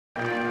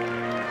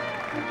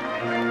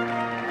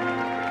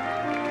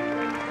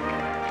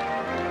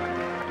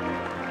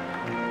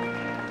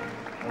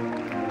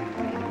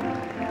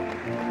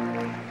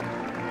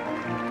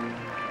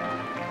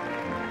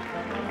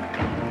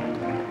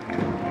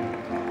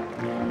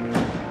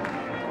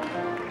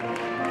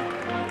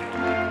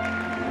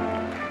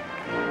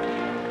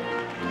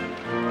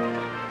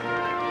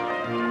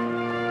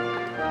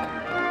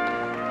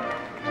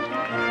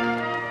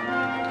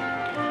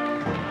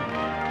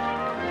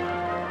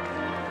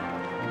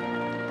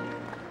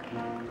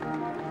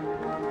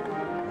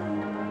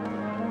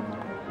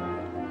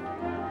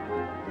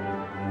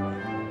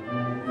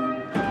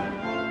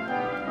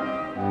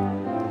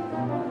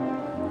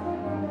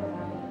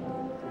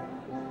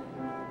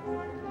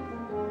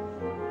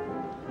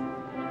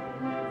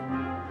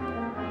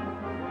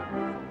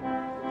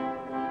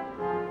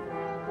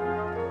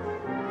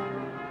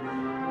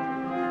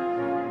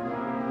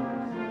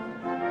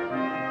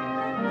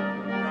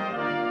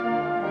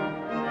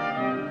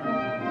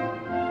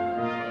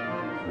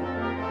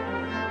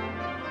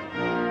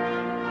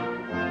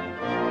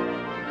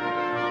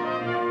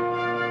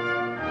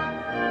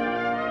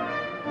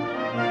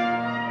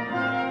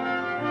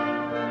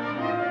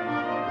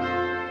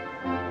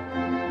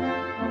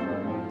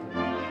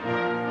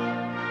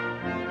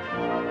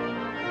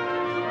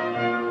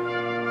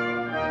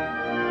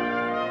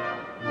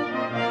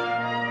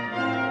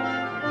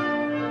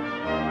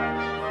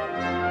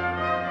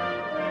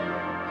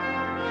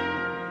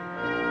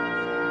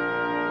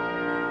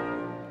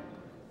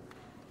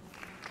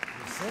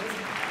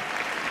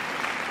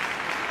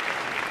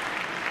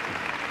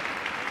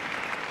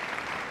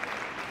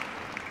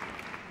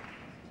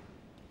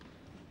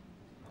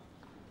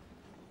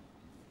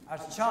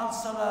As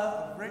Chancellor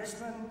of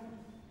Richmond,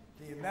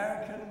 the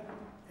American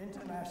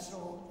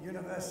International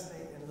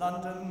University in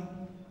London,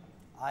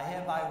 I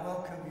hereby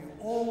welcome you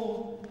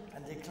all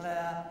and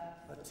declare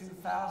the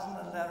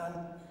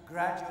 2011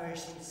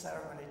 graduation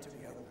ceremony to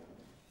be open.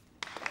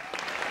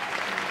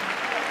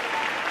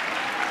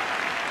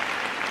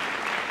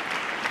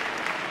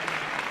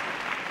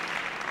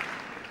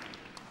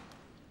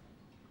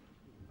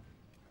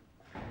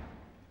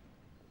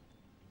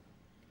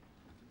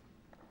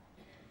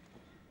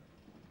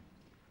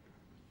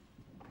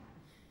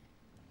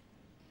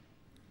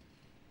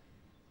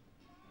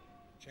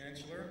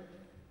 Chancellor,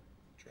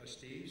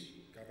 trustees,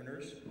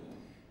 governors,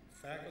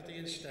 faculty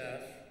and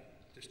staff,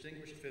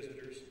 distinguished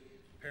visitors,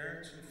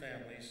 parents and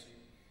families,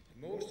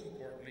 and most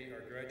importantly,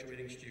 our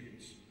graduating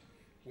students,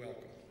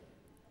 welcome.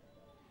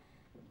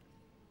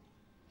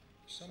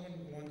 Someone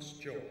once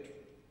joked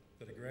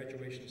that a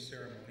graduation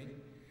ceremony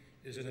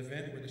is an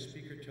event where the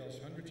speaker tells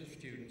hundreds of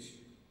students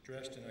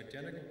dressed in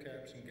identical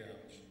caps and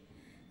gowns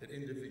that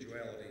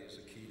individuality is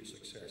the key to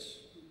success.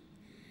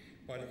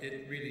 But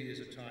it really is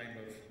a time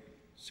of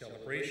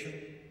celebration,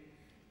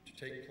 to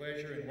take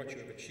pleasure in what you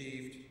have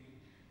achieved,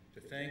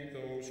 to thank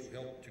those who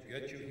helped to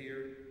get you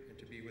here, and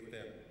to be with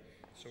them.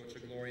 So it's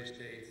a glorious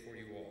day for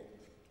you all.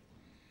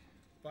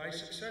 By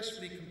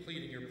successfully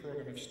completing your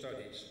program of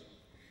studies,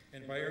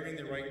 and by earning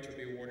the right to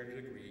be awarded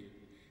a degree,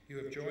 you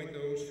have joined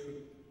those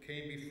who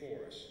came before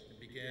us and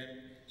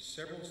began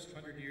several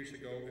hundred years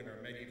ago in our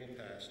medieval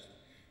past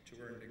to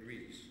earn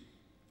degrees.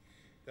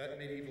 That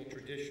medieval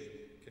tradition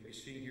can be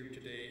seen here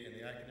today in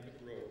the academic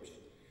robes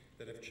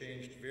that have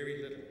changed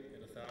very little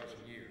in 1,000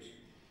 years.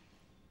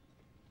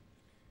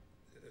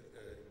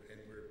 And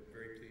we're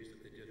very pleased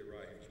that they did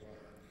arrive as well.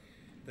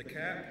 The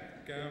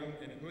cap, gown,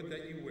 and hood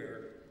that you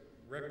wear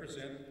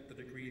represent the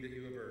degree that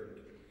you have earned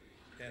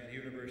and the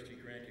university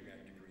granting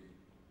that degree.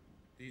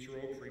 These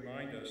robes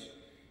remind us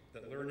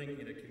that learning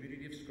in a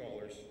community of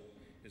scholars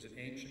is an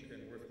ancient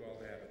and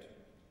worthwhile habit.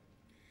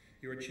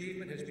 Your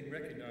achievement has been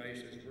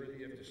recognized as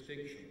worthy of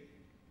distinction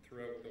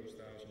throughout those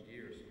 1,000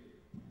 years.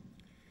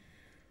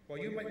 While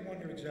you might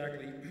wonder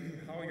exactly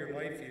how your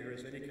life here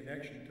has any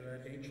connection to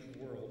that ancient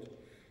world,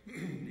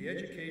 the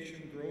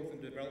education, growth, and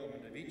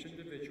development of each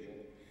individual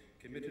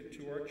committed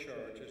to our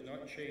charge has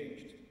not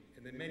changed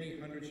in the many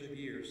hundreds of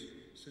years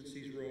since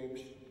these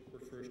robes were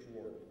first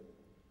worn.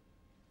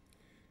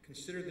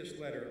 Consider this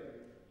letter,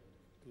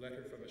 a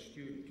letter from a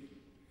student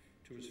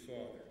to his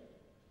father.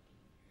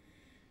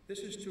 This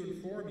is to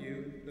inform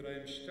you that I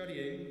am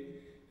studying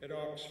at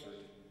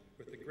Oxford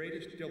with the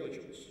greatest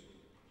diligence.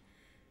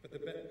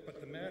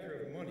 But the matter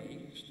of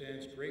money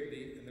stands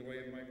greatly in the way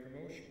of my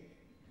promotion,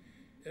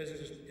 as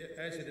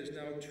it is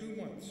now 2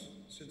 months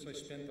since I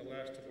spent the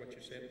last of what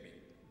you sent me.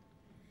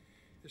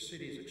 The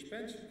city is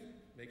expensive,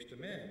 makes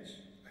demands.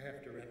 I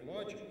have to rent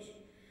lodgings,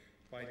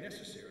 buy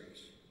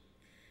necessaries,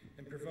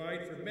 and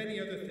provide for many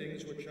other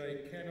things which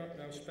I cannot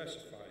now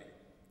specify.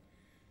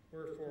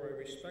 Wherefore I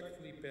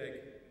respectfully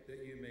beg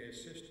that you may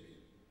assist me.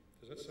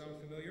 Does that sound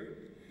familiar?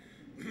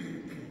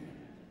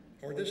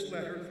 Or this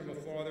letter from a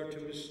father to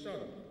his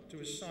son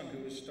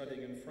who is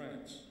studying in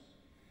France.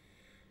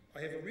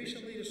 I have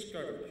recently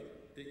discovered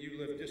that you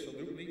live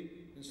dissolutely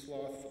and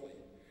slothfully,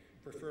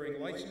 preferring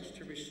license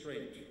to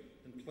restraint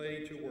and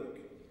play to work,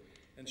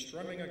 and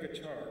strumming a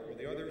guitar while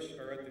the others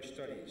are at their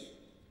studies.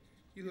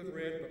 You have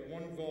read but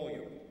one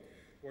volume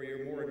while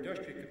your more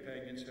industrious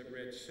companions have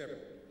read several.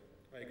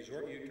 I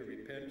exhort you to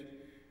repent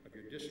of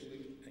your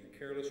dissolute and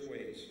careless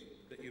ways,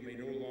 that you may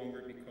no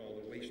longer be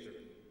called a waster.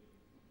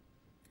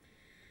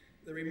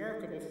 The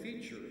remarkable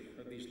feature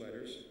of these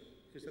letters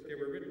is that they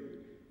were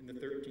written in the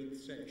 13th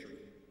century.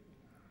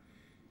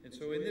 And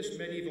so in this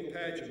medieval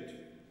pageant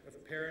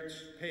of parents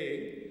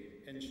paying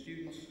and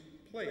students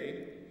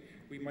playing,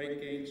 we might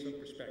gain some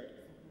perspective.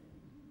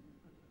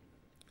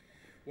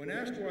 When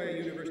asked why a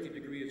university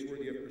degree is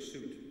worthy of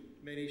pursuit,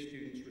 many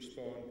students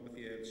respond with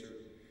the answer,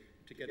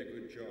 to get a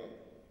good job.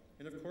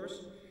 And of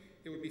course,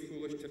 it would be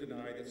foolish to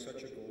deny that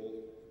such a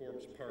goal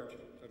forms part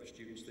of a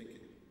student's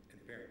thinking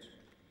and parents.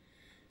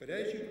 But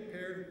as you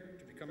prepare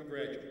to become a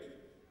graduate,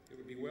 it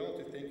would be well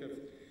to think of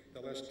the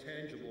less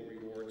tangible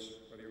rewards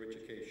of your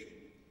education.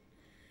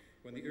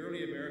 When the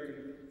early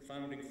American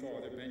founding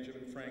father,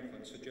 Benjamin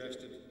Franklin,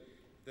 suggested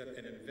that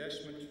an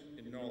investment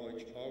in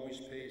knowledge always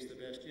pays the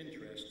best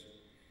interest,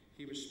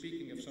 he was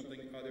speaking of something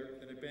other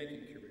than a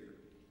banking career.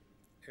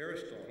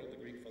 Aristotle, the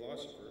Greek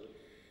philosopher,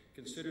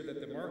 considered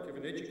that the mark of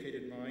an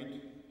educated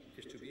mind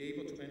is to be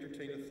able to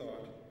entertain a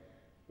thought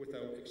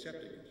without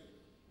accepting it.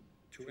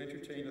 To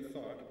entertain a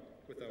thought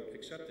without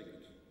accepting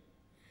it.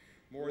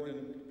 More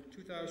than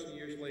 2,000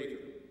 years later,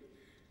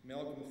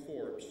 Malcolm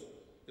Forbes,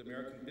 the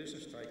American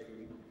business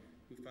tycoon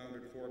who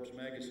founded Forbes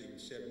magazine,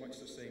 said much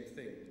the same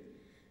thing,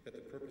 that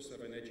the purpose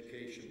of an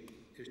education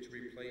is to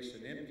replace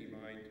an empty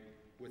mind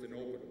with an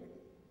open one.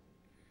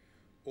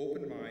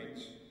 Open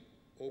minds,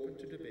 open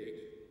to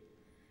debate,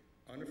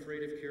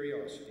 unafraid of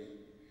curiosity,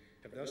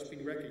 have thus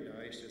been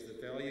recognized as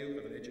the value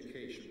of an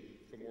education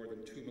for more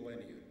than 2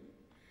 millennia.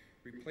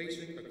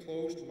 Replacing a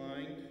closed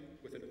mind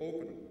with an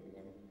open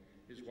one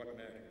is what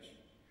matters.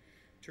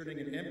 Turning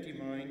an empty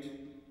mind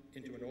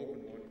into an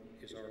open one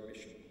is our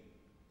mission.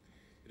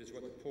 It is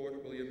what the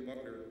poet William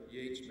Butler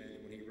Yeats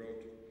meant when he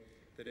wrote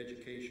that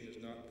education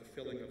is not the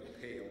filling of a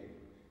pail,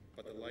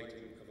 but the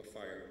lighting of a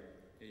fire.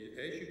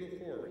 As you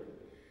go forward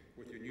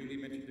with your newly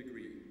minted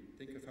degree,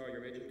 think of how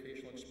your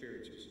educational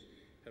experiences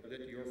have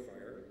lit your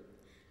fire,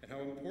 and how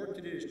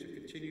important it is to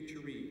continue to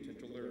read and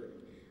to learn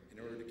in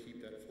order to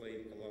keep that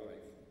flame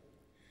alive.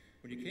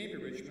 When you came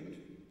to Richmond,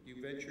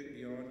 you ventured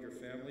beyond your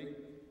family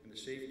and the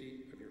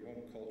safety of your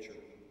home culture.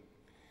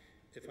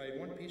 If I had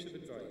one piece of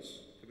advice,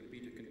 it would be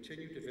to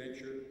continue to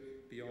venture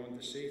beyond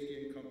the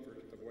safety and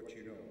comfort of what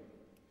you know.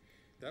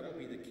 That will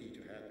be the key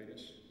to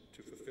happiness,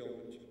 to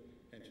fulfillment,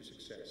 and to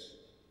success.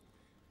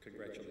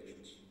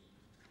 Congratulations.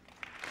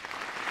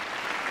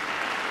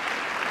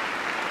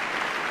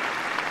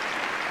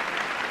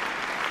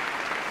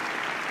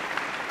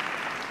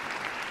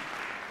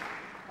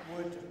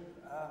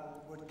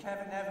 Would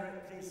Kevin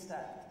Everett please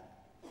stand?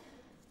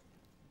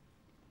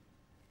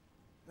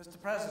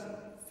 Mr. President,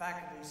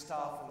 faculty,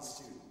 staff, and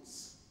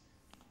students,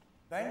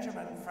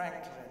 Benjamin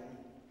Franklin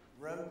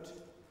wrote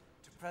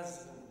to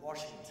President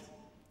Washington,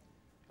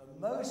 the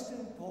most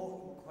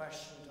important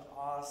question to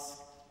ask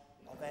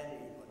of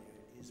anybody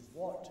is,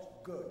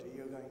 what good are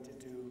you going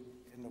to do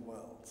in the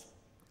world?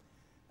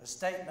 A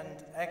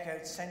statement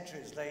echoed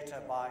centuries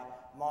later by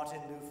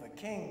Martin Luther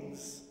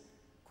King's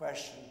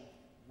question,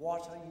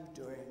 what are you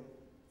doing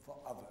for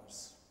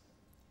others?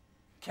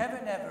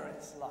 Kevin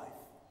Everett's life,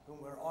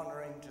 whom we're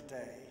honoring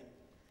today,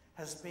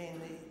 has been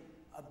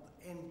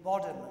the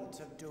embodiment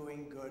of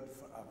doing good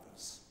for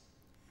others.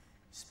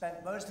 He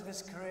spent most of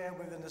his career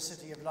within the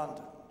City of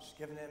London, which has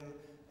given him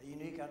a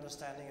unique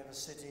understanding of the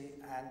city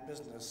and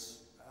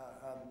business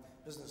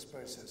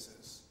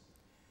processes.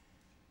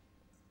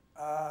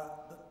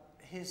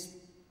 His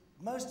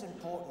most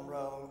important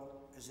role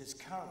is his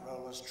current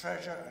role as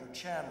Treasurer and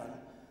Chairman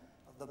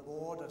of the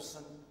Board of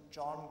St.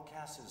 John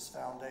Cass's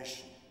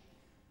Foundation,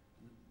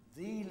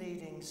 the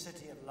leading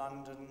City of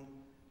London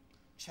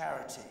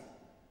charity,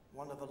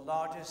 one of the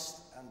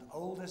largest and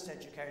oldest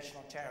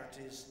educational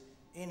charities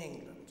in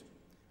England.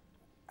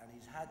 And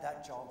he's had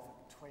that job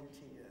for 20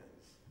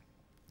 years.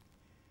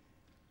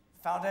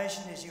 The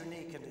foundation is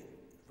unique and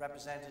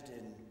represented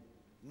in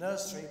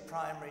nursery,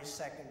 primary,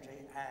 secondary,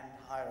 and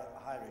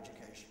higher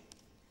education.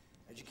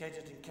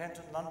 Educated in Kent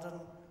and London,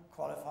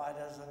 qualified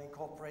as an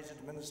incorporated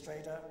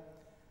administrator,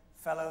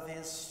 fellow of the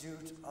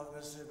Institute of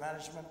Administrative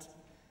Management,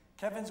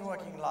 Kevin's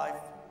working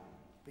life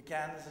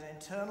began as an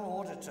internal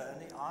auditor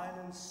in the iron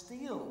and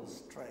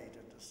steels trade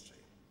industry.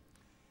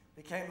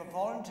 Became a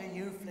volunteer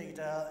youth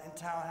leader in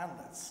Tower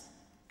Hamlets,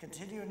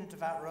 continuing into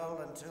that role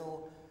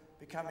until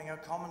becoming a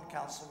common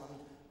councilman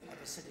of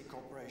the City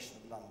Corporation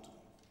of London.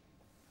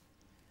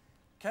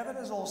 Kevin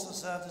has also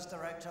served as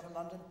director of the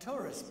London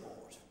Tourist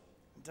Board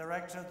and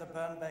director of the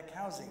Birnbeck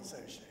Housing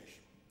Association.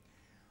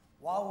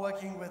 While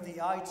working with the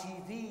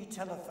ITV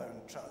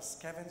Telephone Trust,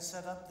 Kevin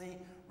set up the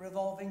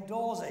Revolving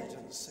Doors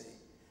Agency,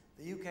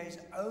 the UK's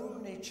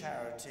only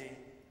charity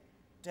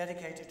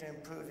dedicated to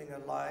improving the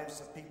lives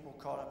of people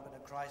caught up in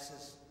a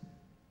crisis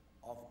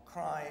of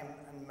crime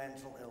and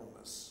mental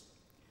illness.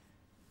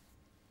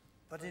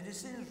 But it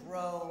is his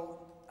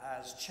role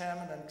as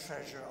chairman and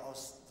treasurer of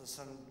the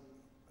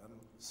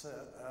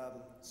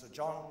Sir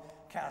John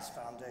Cass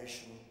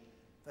Foundation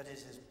that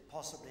it is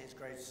possibly his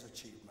greatest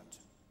achievement.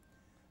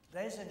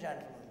 Ladies and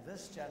gentlemen,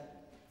 this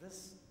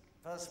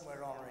person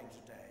we're honoring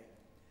today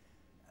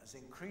has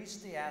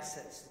increased the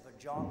assets of the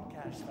John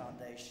Cash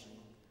Foundation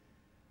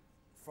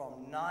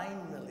from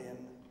 9 million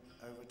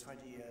over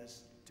 20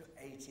 years to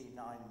 89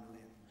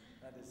 million.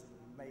 That is an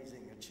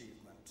amazing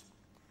achievement.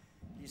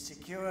 He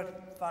secured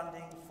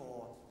funding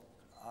for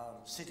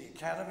city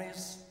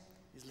academies.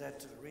 He's led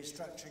to the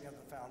restructuring of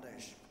the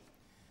foundation.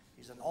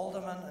 He's an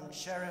alderman and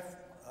sheriff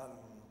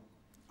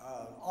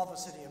of the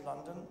City of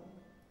London.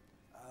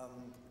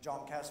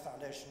 John Cash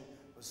Foundation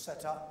was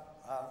set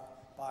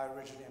up by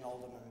originally an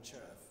alderman and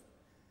sheriff.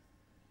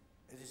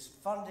 It is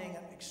funding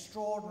an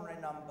extraordinary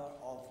number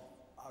of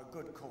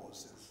good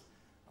causes,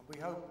 and we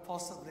hope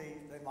possibly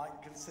they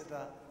might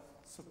consider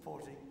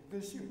supporting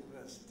this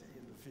university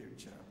in the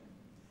future.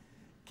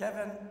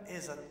 Kevin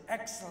is an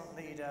excellent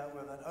leader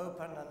with an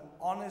open and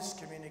honest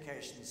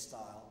communication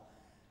style,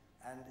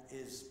 and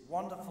is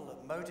wonderful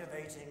at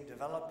motivating,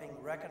 developing,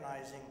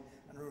 recognizing,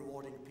 and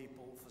rewarding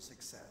people for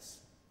success.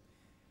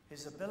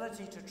 His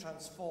ability to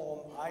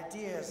transform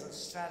ideas and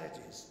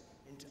strategies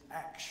into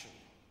action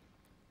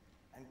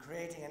and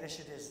creating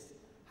initiatives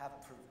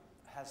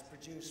has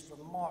produced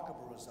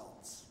remarkable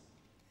results.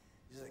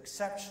 He's an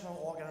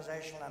exceptional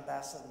organizational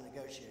ambassador and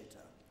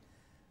negotiator,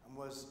 and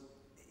was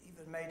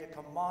even made a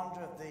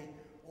commander of the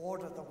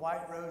Order of the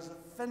White Rose of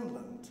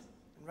Finland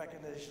in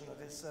recognition of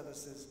his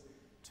services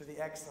to the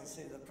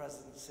excellency of the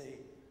presidency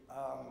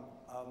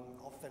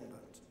of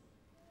Finland.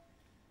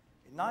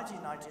 In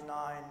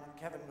 1999,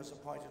 Kevin was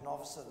appointed an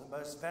officer of the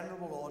Most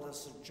Venerable Order of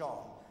St.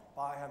 John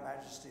by Her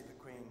Majesty the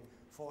Queen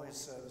for his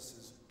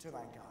services to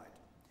mankind.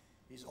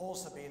 He's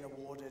also been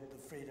awarded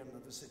the Freedom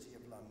of the City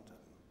of London.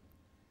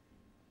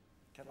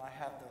 Can I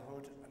have the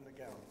hood and the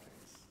gown,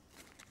 please?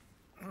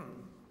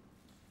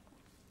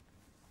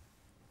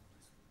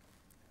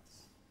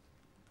 Yes.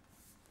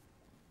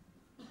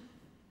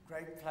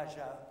 Great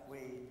pleasure,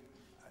 we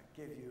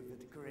give you the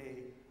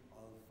degree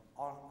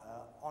of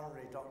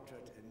honorary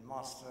doctorate in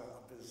Master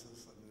of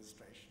Business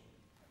Administration.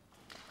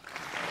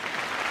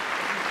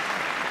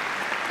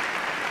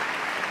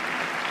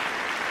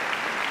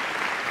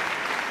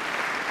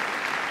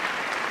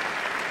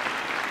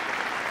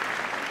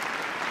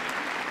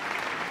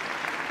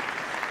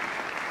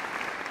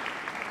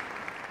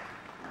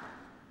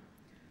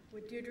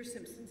 Would Deirdre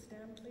Simpson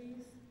stand,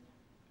 please?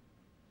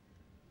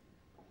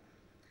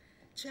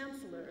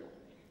 Chancellor,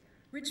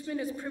 Richmond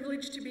is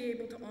privileged to be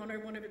able to honor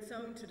one of its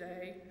own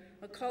today,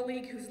 a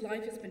colleague whose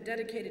life has been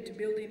dedicated to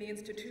building the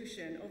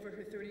institution over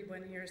her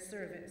 31-year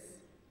service.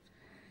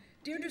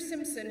 Deirdre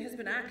Simpson has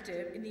been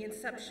active in the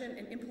inception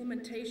and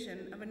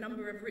implementation of a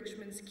number of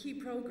Richmond's key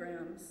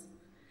programs,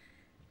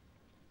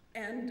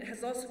 and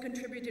has also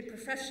contributed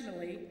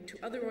professionally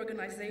to other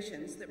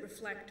organizations that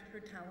reflect her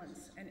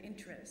talents and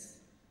interests.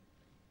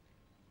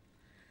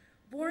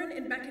 Born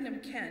in Beckenham,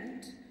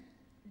 Kent,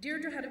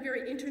 Deirdre had a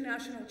very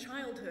international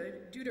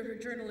childhood due to her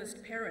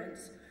journalist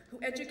parents, who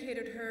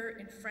educated her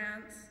in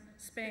France,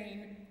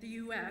 Spain, the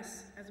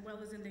US, as well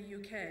as in the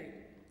UK.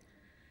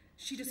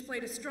 She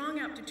displayed a strong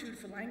aptitude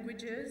for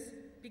languages,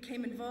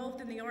 became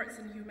involved in the arts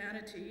and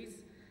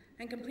humanities,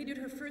 and completed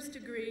her first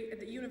degree at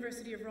the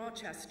University of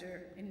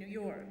Rochester in New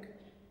York.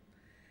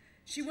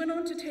 She went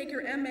on to take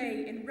her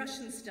MA in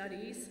Russian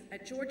Studies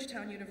at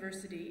Georgetown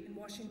University in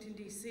Washington,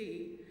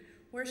 D.C.,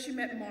 where she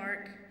met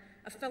Mark,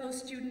 a fellow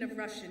student of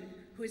Russian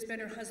who has been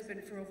her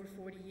husband for over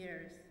 40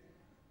 years.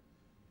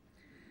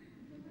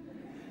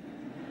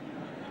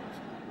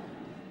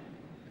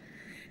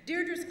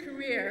 Deirdre's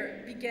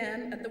career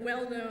began at the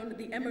well-known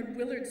the Emmett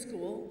Willard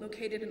School,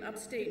 located in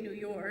upstate New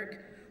York,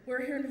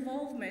 where her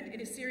involvement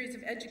in a series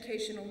of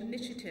educational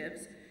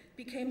initiatives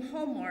became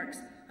hallmarks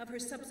of her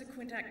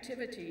subsequent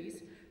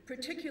activities,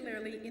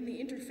 particularly in the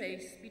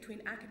interface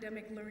between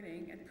academic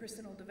learning and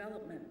personal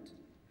development.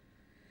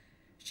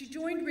 She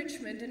joined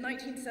Richmond in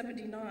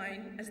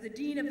 1979 as the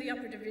Dean of the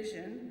Upper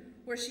Division,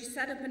 where she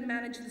set up and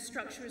managed the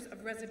structures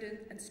of resident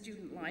and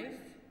student life,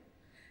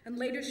 and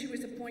later she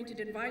was appointed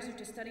advisor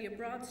to study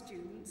abroad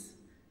students,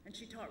 and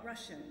she taught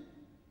Russian.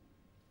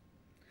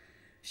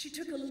 She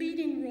took a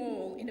leading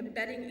role in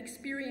embedding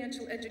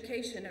experiential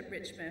education at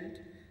Richmond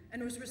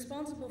and was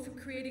responsible for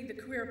creating the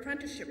Career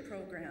Apprenticeship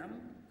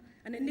Program,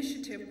 an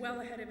initiative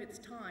well ahead of its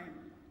time.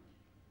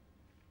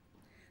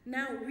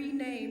 Now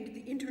renamed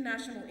the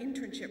International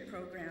Internship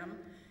Program,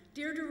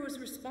 Deirdre was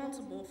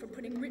responsible for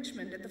putting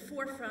Richmond at the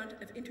forefront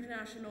of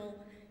international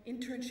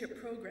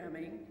internship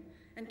programming,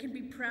 and can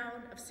be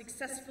proud of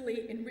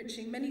successfully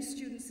enriching many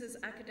students'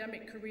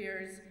 academic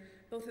careers,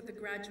 both at the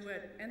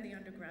graduate and the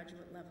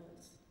undergraduate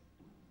levels.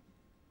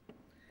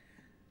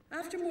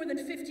 After more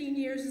than 15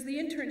 years as the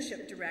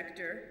internship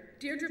director,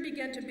 Deirdre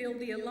began to build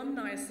the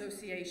Alumni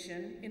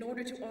Association in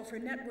order to offer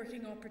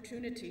networking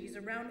opportunities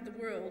around the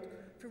world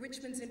for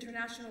Richmond's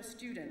international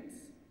students.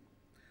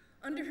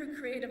 Under her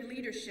creative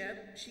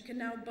leadership, she can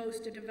now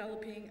boast of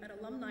developing an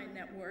alumni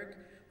network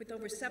with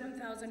over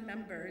 7,000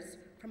 members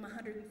from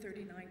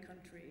 139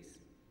 countries.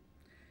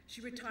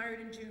 She retired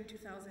in June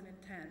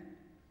 2010.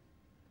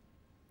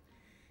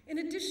 In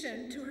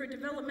addition to her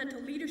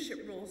developmental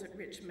leadership roles at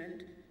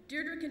Richmond,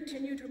 Deirdre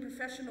continued her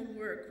professional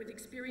work with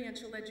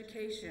experiential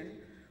education,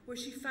 where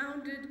she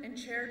founded and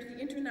chaired the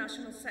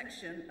international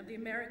section of the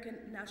American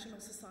National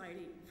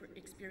Society for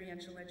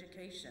Experiential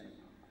Education.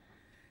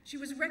 She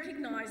was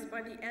recognized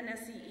by the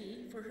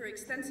NSEE for her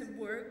extensive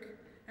work,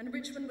 and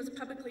Richmond was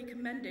publicly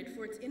commended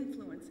for its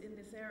influence in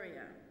this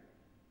area.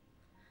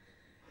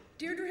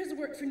 Deirdre has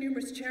worked for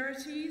numerous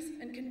charities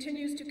and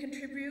continues to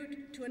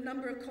contribute to a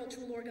number of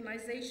cultural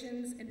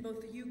organizations in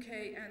both the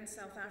UK and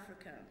South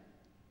Africa.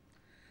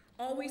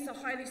 Always a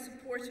highly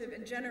supportive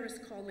and generous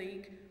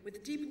colleague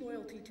with deep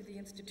loyalty to the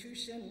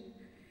institution,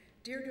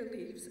 Deirdre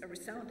leaves a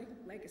resounding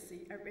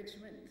legacy at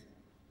Richmond.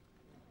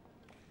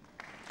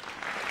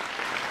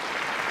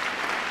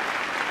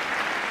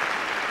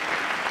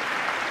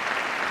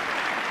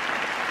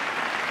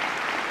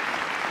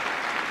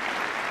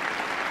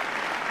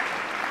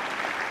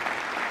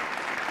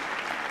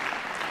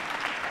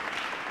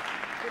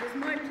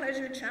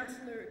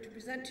 Chancellor, to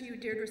present to you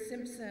Deirdre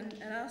Simpson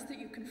and ask that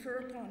you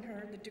confer upon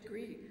her the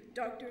degree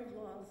Doctor of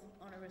Laws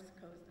honoris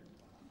causa.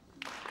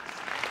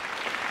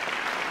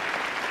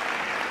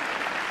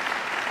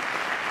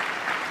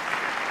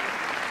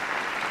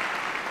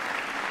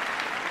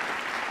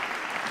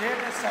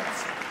 Deirdre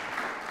Simpson,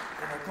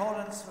 in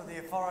accordance with the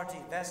authority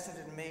vested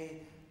in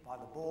me by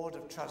the Board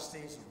of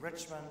Trustees of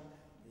Richmond,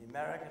 the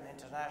American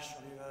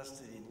International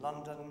University in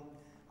London,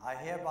 I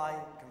hereby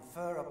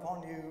confer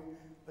upon you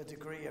the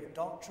degree of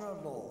Doctor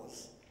of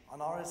Laws,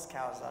 honoris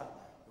causa,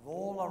 with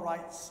all the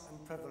rights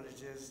and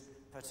privileges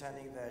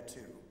pertaining thereto.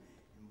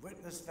 In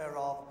witness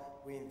thereof,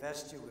 we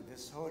invest you with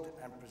this hood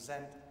and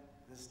present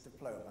this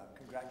diploma.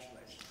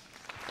 Congratulations.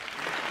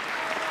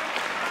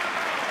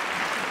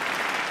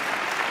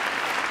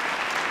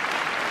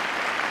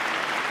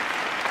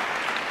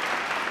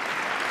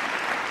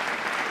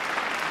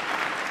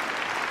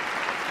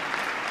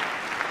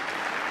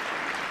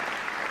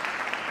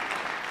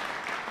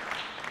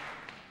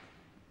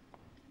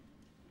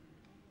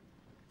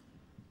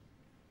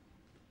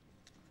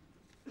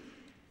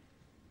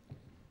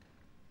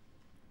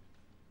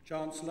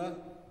 Chancellor,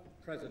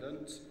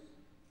 President,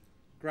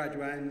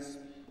 graduands,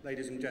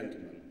 ladies and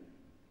gentlemen,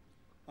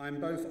 I am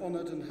both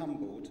honoured and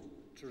humbled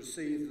to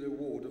receive the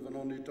award of an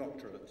honoured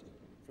doctorate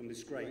from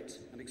this great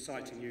and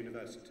exciting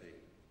university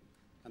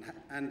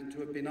and to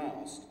have been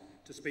asked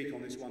to speak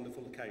on this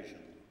wonderful occasion.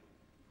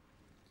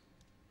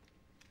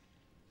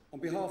 On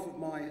behalf of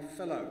my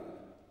fellow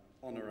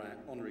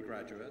honorary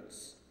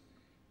graduates,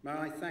 may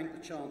I thank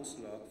the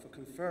Chancellor for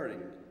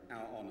conferring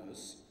our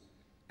honours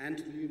and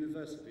to the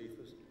university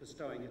for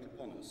bestowing it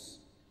upon us.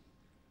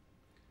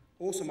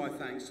 Also my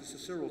thanks to Sir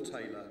Cyril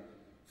Taylor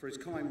for his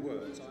kind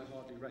words. I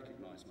hardly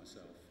recognise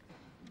myself.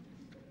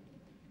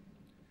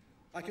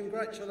 I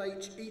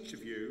congratulate each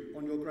of you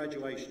on your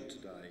graduation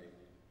today.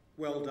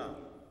 Well done.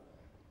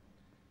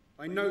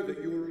 I know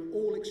that you are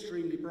all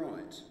extremely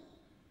bright,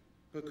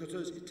 because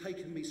it's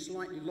taken me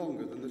slightly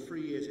longer than the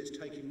 3 years it's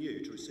taken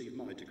you to receive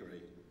my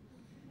degree.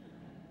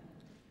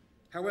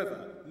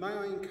 However, may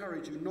I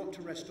encourage you not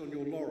to rest on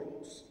your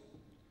laurels,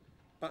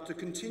 but to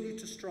continue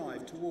to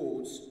strive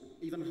towards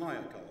even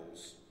higher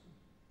goals.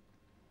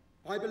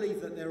 I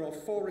believe that there are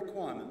 4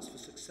 requirements for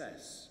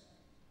success.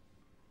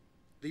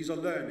 These are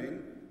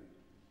learning,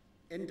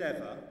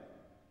 endeavour,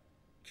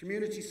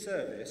 community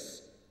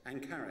service,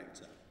 and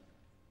character.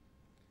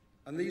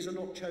 And these are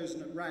not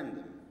chosen at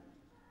random.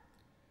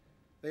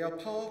 They are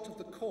part of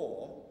the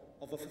core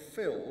of a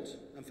fulfilled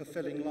and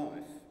fulfilling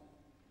life.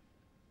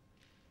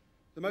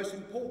 The most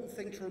important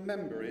thing to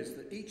remember is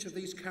that each of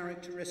these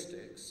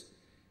characteristics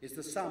is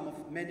the sum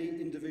of many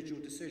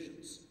individual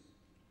decisions.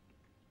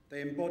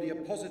 They embody a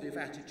positive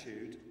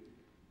attitude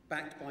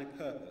backed by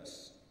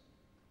purpose.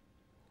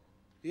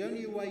 The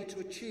only way to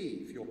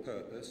achieve your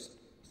purpose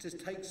is to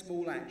take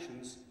small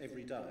actions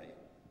every day.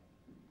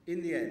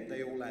 In the end,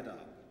 they all add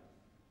up.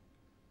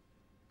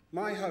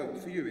 My hope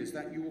for you is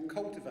that you will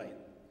cultivate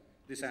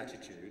this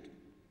attitude,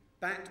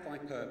 backed by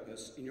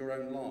purpose, in your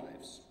own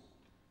lives.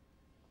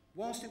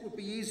 Whilst it would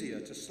be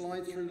easier to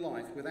slide through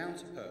life without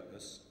a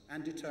purpose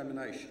and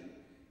determination,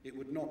 it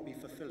would not be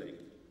fulfilling.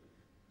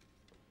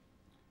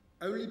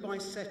 Only by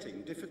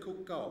setting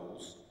difficult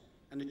goals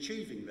and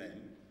achieving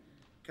them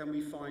can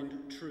we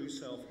find true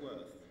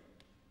self-worth.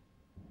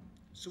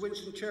 Sir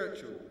Winston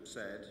Churchill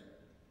said,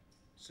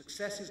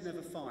 "Success is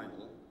never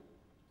final,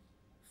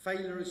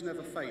 failure is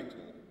never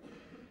fatal,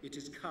 it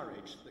is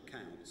courage that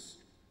counts."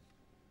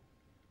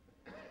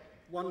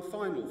 One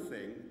final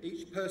thing,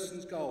 each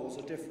person's goals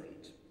are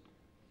different,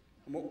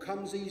 and what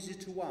comes easy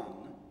to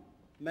one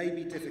may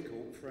be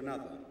difficult for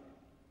another.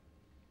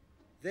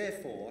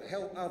 Therefore,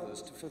 help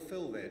others to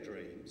fulfil their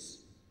dreams.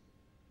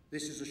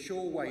 This is a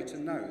sure way to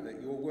know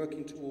that you're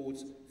working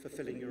towards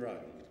fulfilling your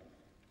own.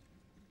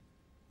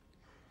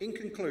 In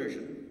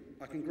conclusion,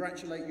 I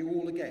congratulate you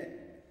all again,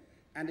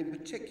 and in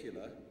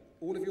particular,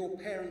 all of your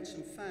parents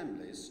and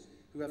families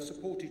who have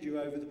supported you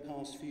over the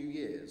past few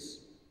years.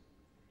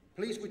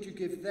 Please would you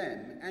give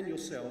them and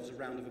yourselves a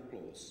round of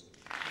applause.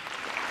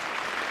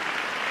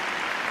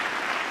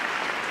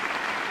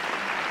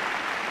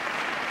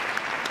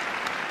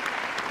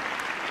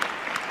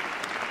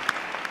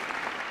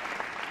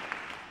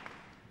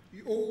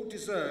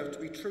 deserve to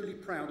be truly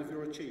proud of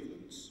your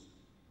achievements.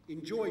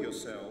 Enjoy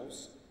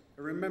yourselves,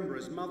 and remember,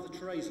 as Mother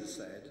Teresa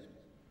said,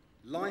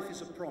 life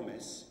is a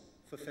promise,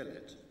 fulfill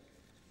it.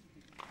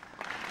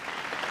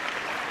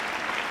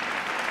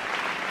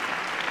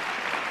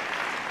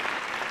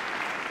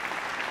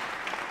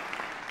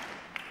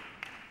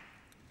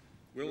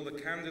 Will the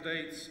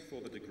candidates for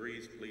the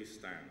degrees please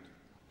stand?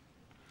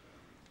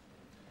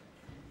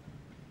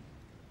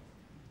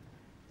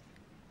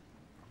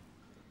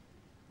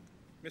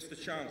 Mr.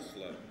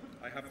 Chancellor,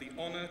 I have the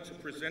honour to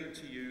present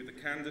to you the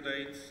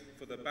candidates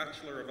for the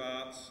Bachelor of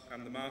Arts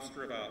and the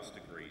Master of Arts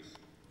degrees.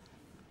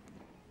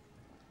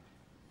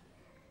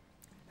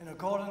 In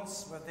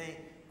accordance with the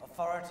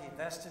authority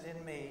vested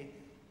in me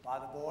by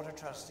the Board of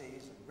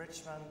Trustees of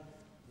Richmond,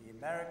 the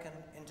American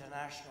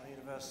International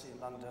University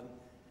in London,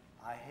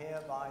 I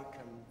hereby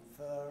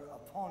confer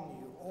upon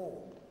you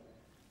all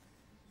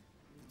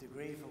the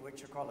degree for which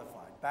you're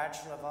qualified.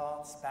 Bachelor of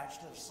Arts,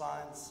 Bachelor of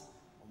Science,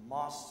 or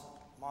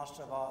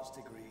Master of Arts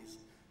degrees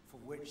for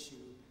which you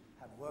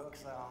have worked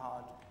so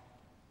hard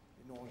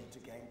in order to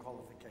gain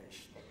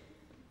qualification.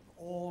 With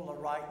all the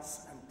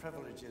rights and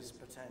privileges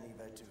pertaining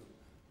thereto.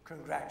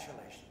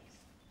 Congratulations.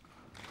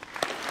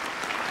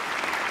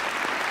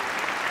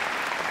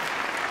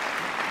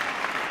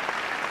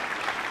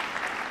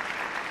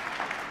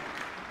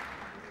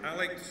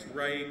 Alex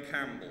Ray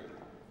Campbell.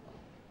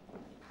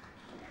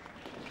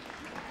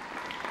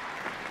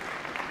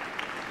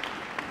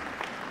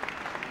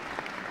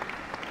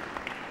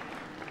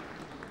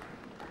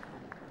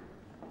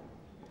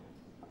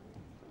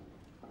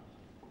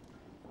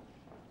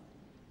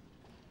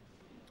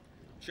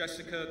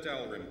 Jessica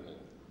Dalrymple.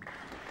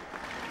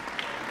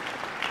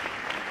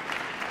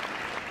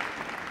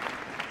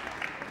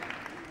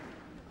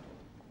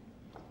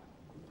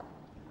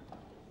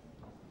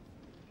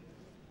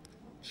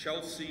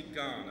 Chelsea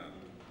Garner.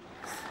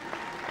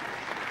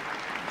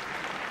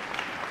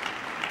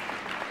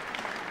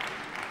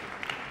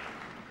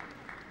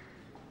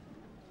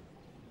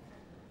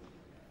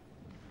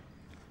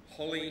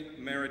 Holly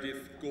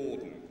Meredith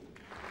Gordon.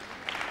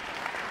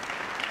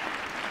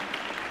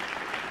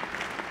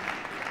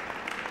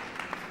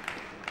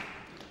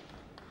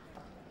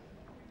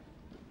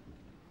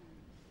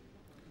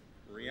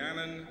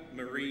 Rhiannon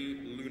Marie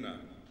Luna.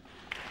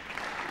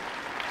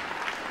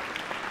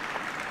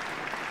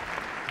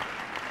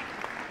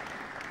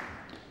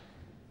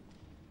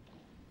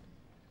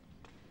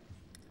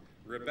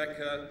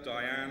 Rebecca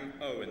Diane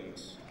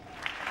Owens.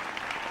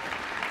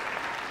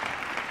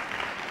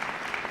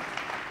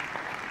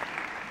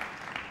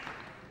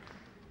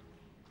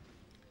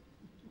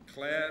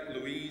 Claire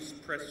Louise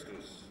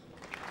Prestus.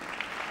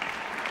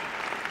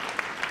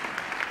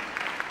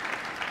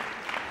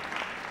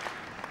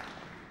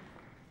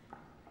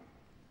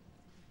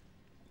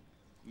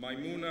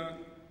 Maimuna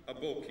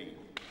Aboki.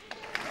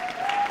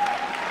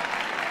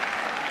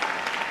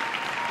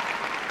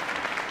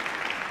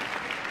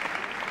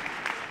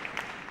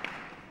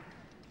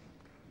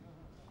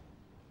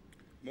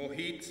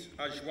 Mohit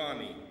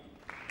Ajwani.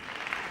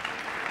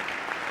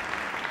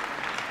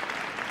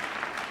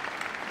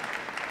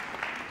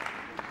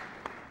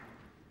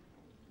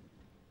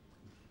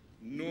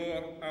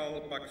 Noor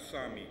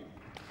Al-Baksami.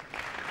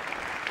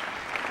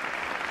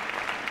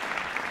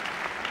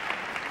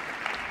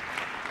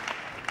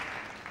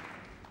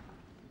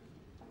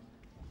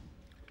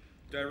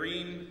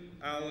 Dareen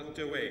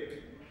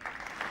Al-Daweg.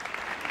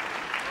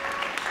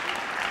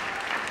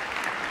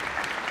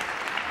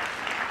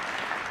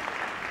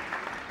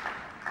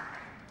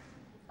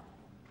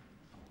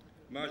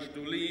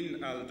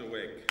 Majduleen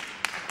Al-Daweg.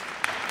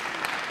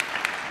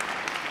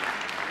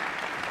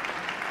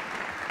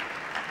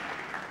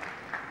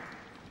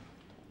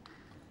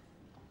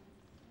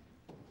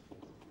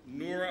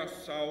 Noura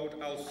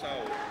Saud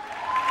Al-Saud.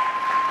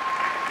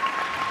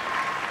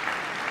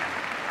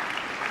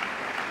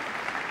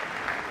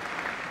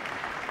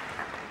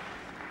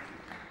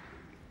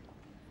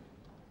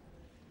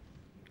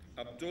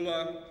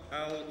 Abdullah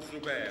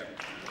Al-Zubair.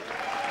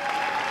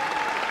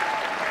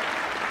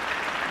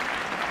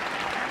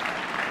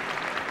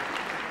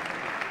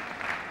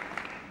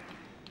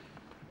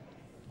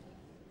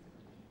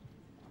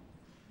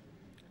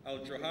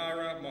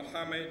 Al-Johara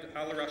Mohammed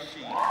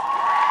Al-Rashid.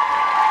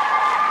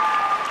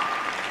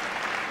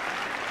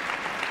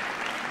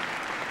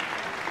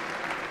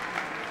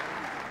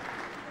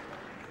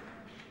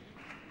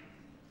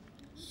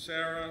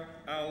 Sarah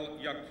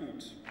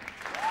Al-Yakut.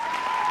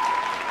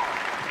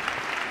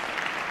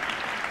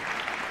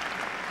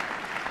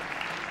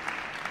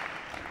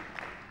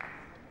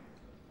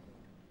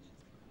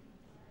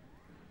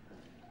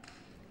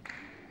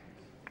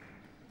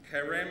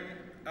 Kerem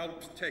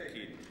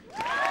Alptekin.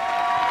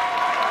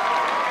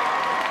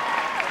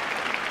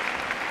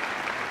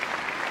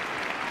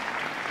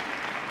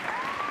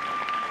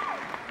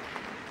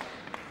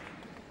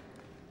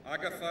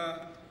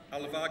 Agatha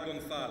Alva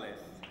Gonzalez.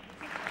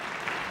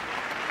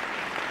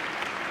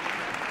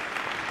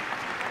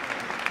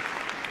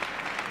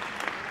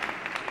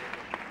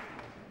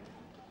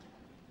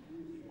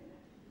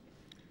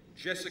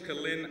 Jessica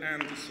Lynn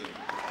Anderson.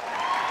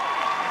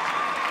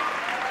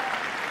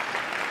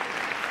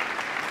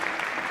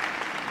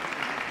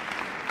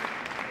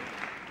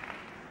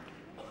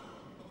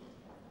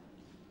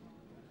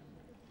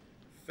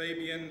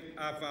 Fabian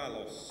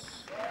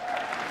Avalos.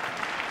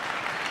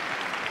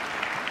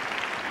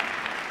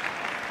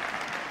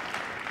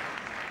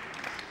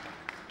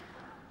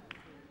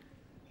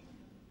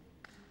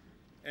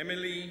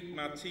 Emily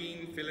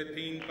Martine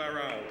Philippine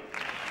Barao.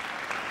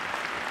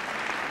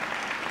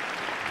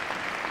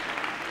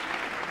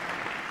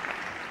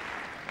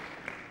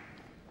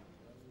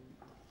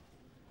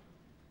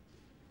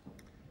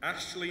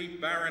 Ashley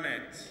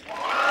Baronet.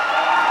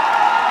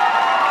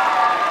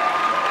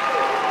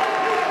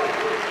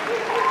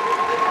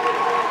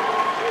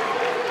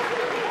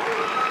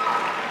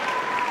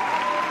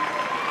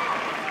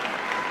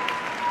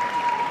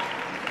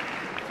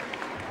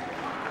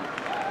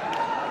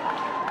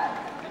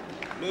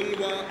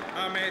 Lulwa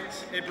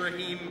Ahmet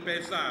Ibrahim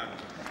Bezan.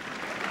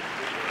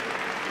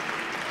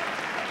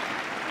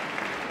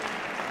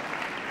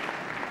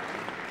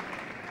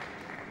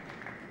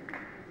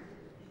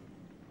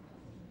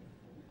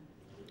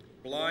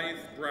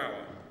 Blythe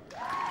Brower.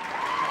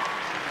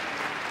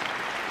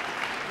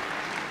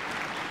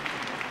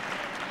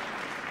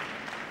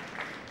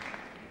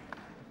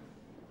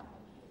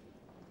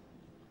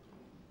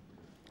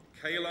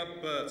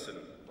 Kayla Burton.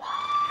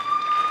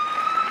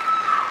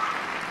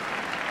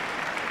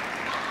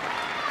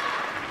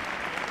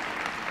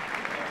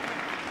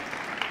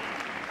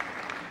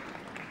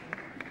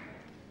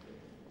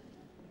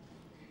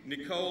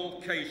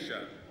 Nicole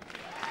Keisha.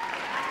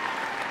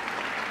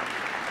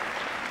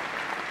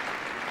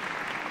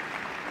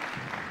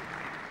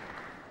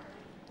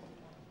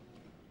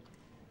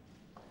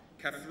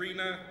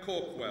 Katharina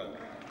Corkwell.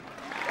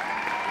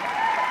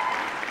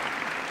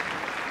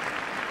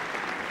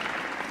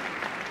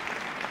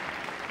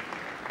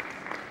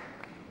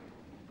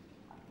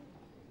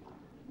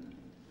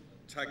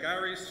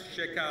 Tagaris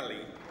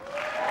Shekali.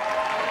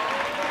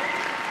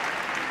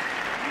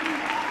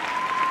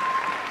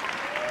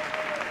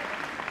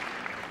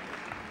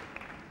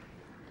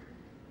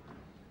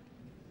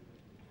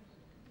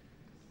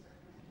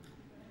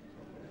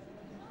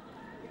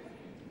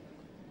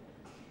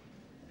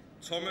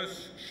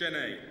 Thomas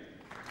Chenet.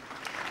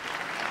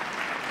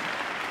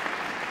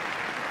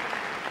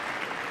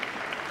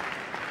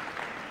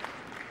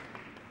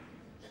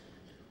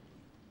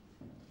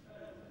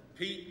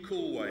 Pete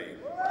Coolway.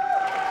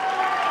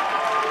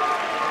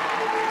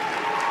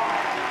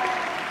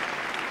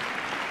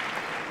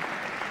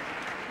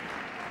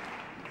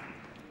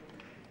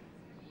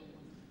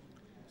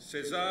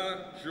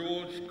 Cesar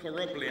George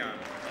Koroblian.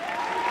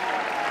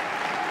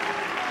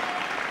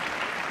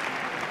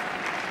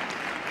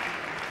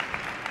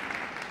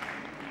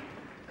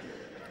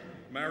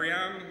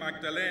 Mariam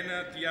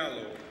Magdalena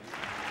Diallo.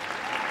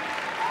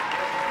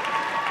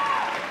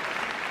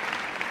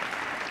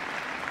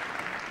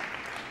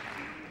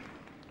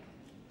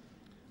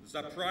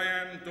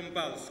 Zaprian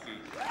Dumbalski.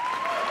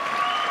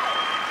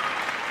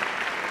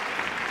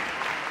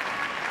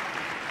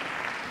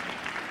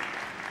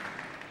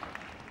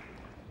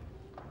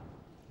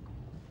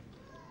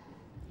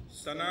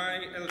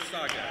 Sanai El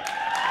Saga.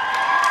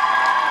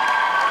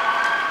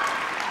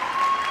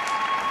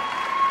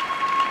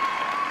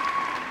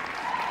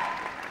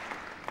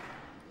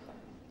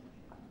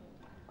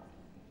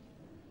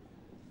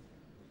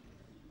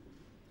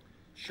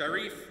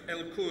 Sharif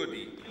El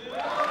Kurdi.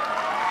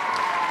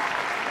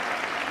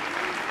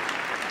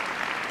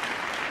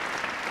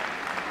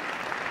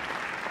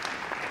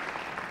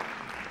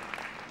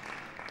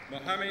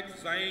 Mohammed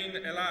Zain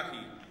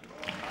Elahi.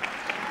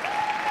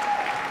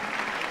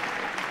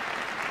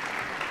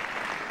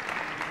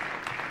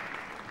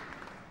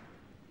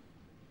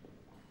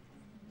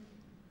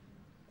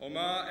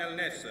 Omar El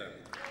Nesser.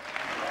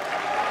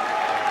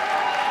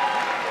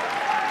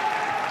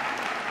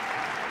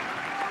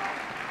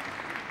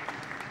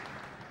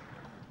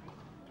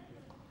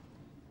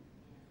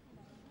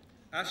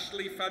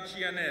 Ashley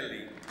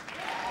Fagianelli.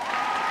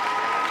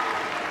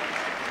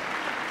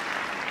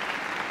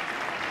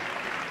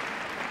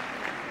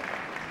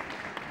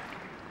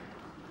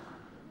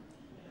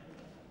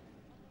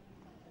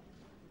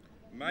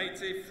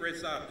 Maite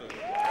Fresato.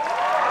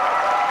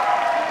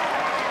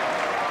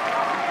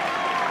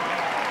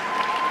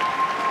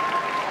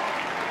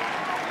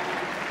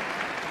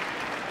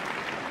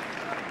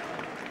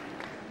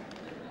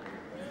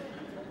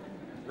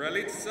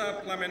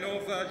 Relitsa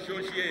Plamenova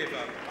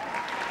Georgieva.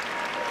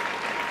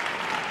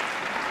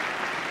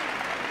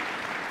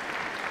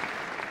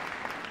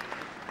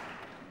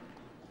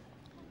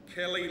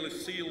 Kelly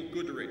Lucille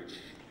Goodrich.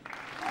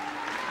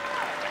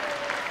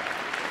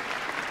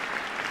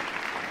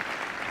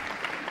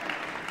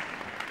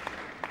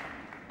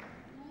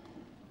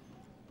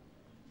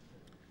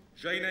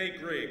 Jane A.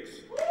 Griggs.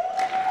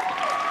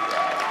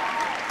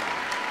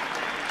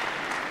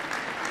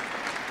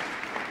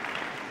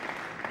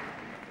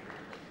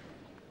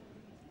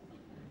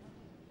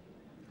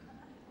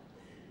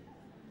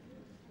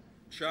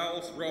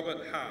 Charles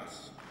Robert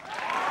Haas.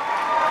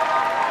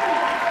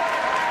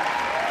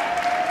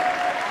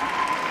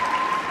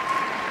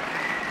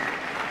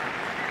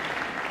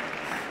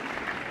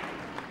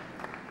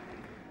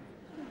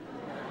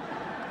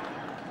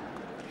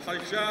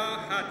 Hajar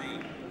Hadi.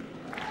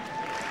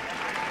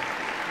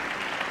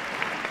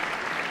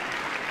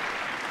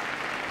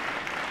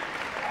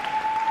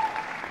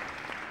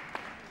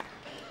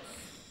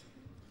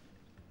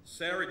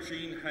 Sarah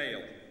Jean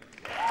Hale.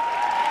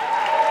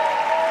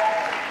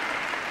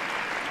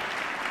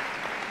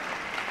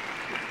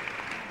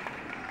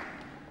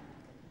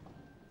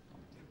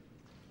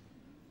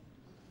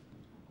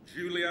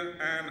 Julia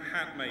Ann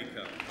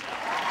Hatmaker.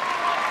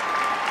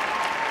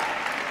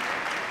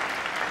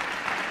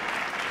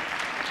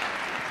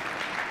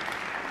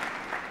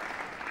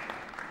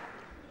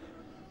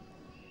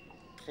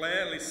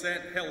 Claire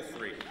Lisette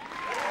Helfrey.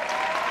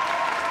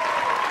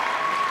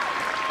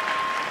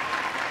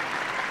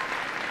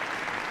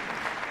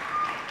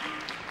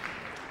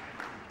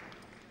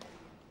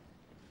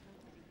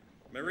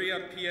 Maria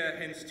Pierre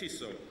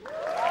Henstiso.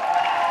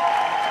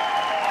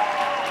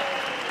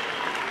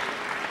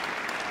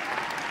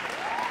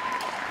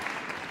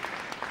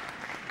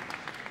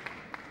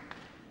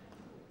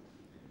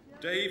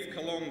 Dave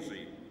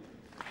Kalonzi.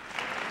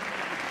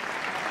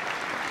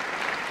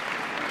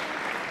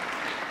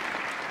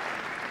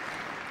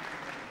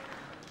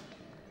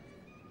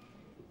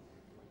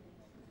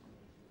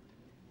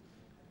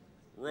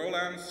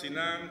 Roland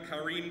Sinan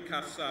Karim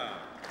Kassar.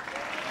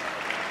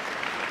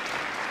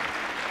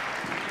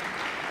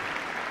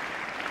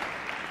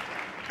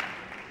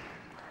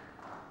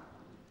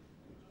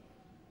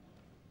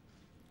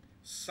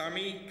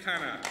 Sami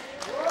Khanna.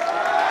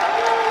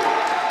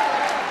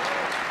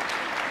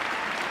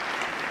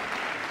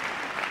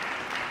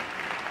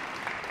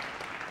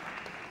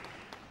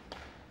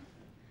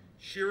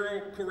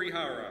 Shiro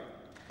Kurihara.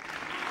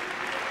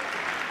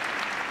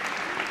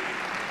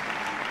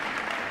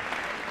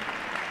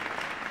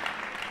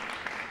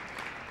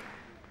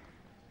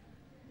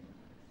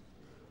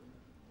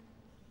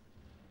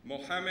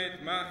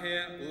 Mohamed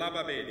Maher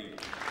Lababedi.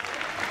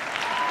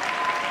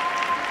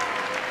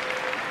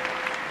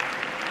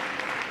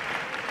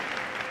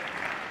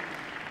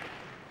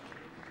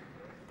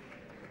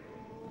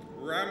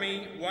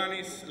 Rami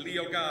Wanis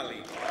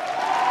Liogali.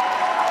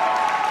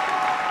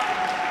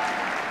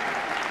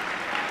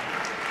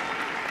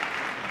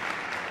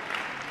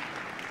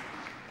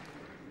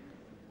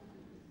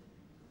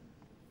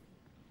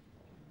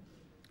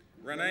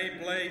 Renee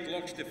Blade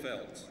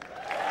Lochstefeld.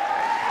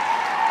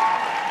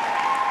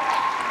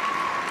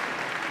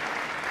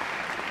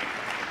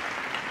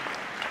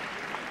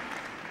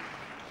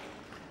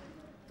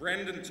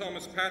 Brendan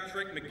Thomas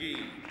Patrick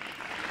McGee.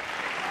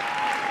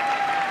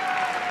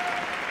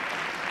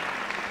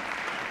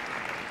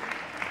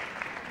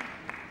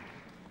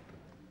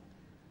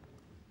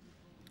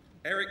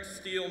 Eric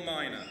Steele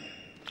Minor.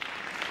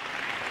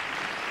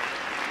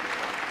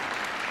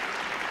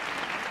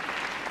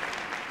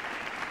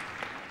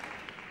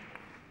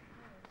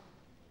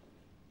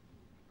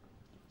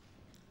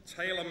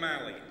 Taylor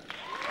Malley.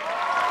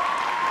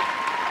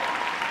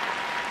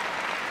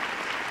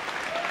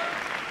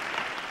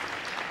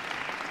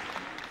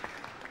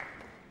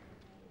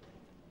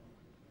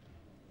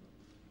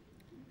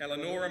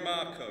 Eleonora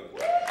Marco.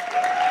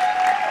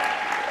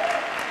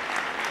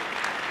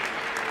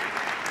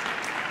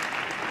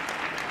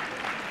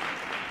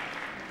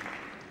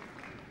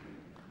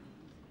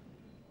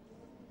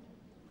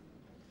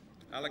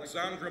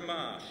 Alexandra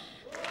Marsh.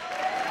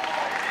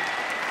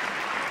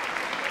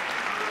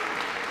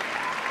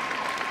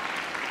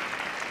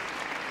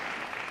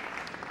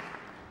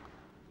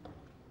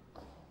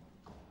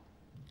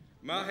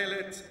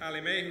 Mahelet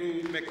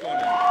Alimehu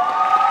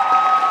Mekonnen.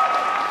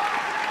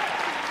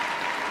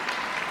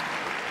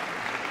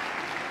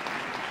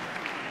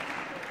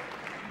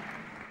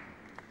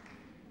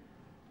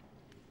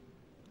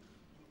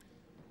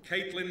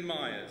 Caitlin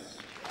Myers.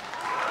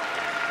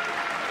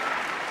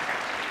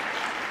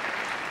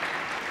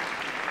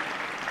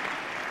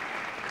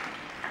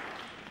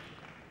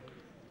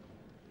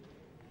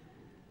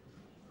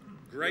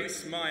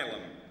 Grace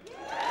Milam.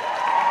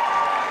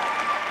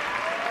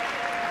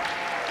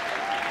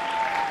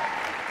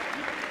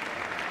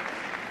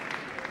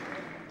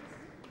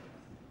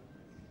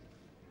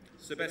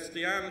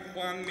 Sebastian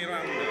Juan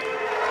Miranda.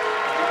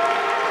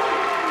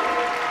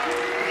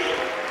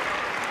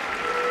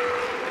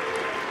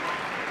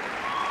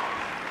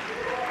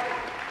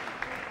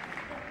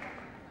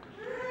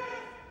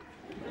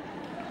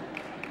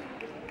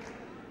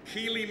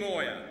 Keely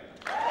Moyer.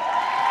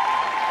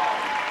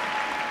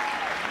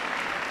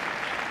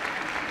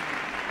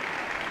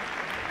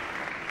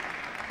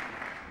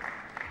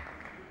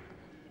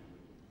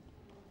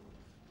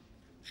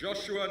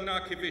 Joshua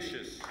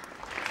Narkivicius.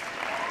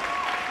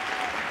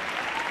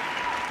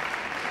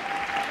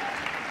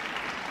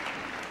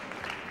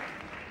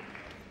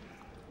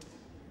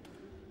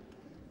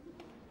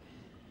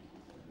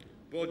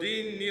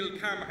 Bodine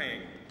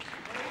Nilkamheng.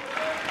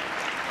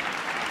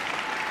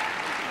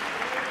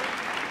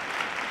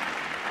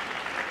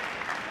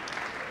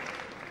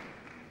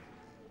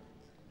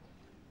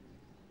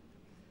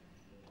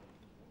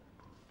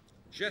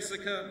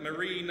 Jessica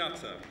Marie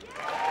Nutter.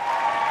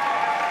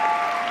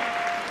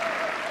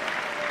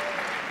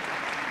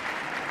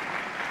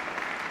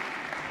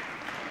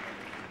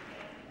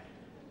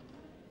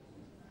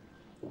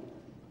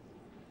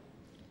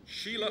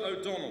 Sheila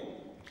O'Donnell.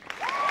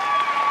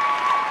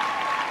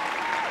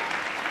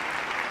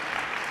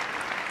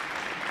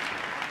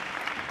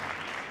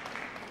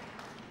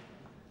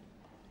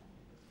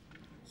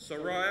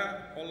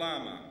 Soraya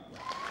Olama.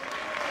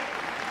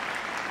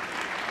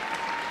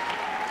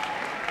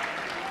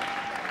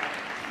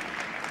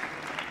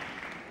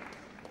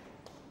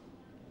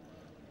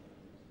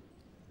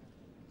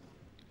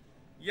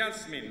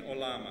 Yasmin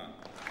Olama.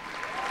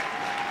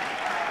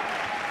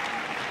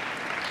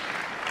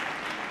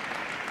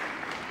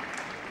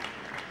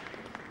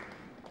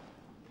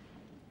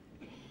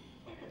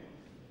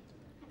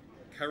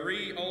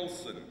 Carrie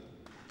Olsen.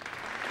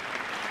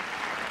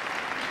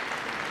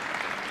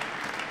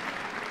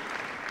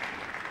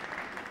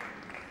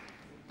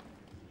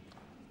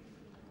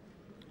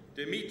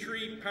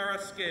 Dimitri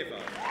Paraskeva.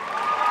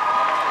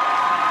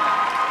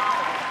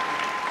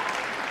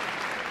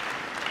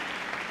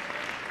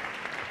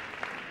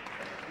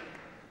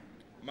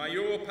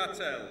 Mayur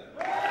Patel.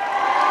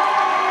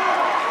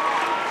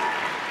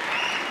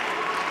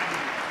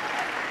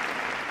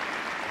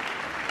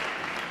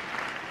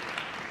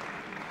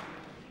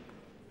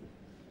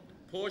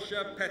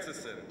 Portia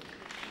Petterson.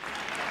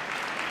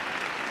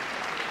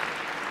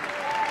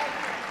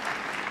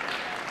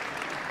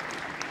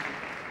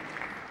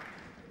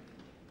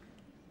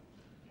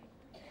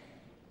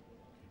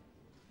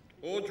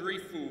 Audrey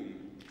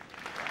Foom.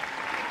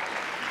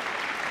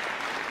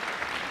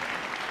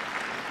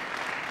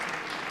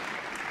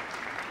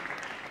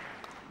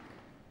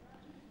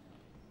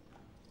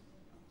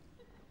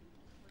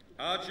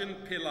 Arjun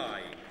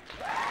Pillai.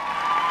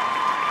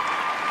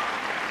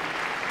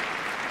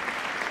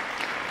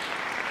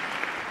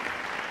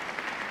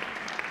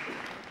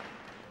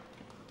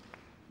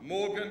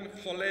 Morgan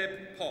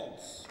Choleb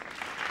Potts.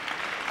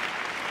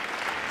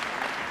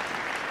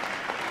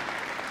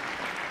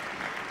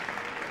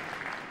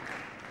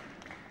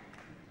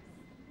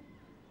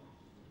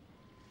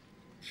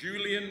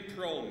 Julian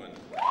Trollman.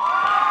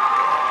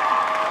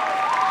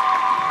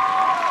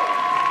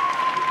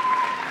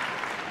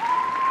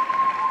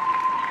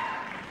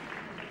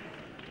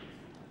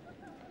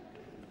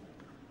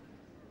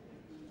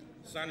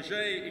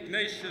 Sanjay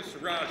Ignatius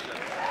Raja.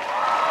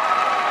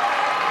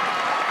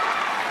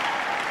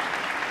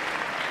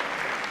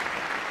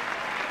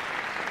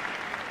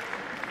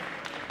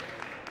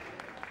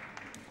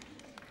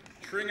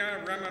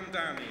 Tringa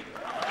Ramandani.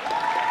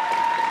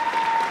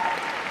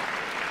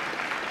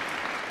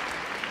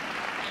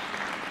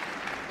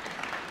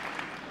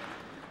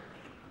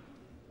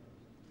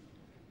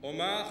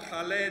 Omar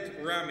Khaled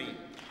Rami.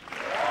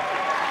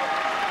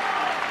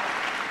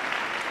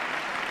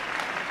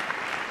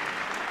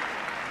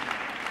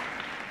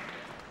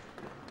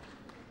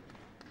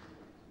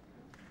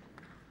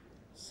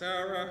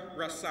 Sarah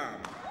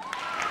Rassam.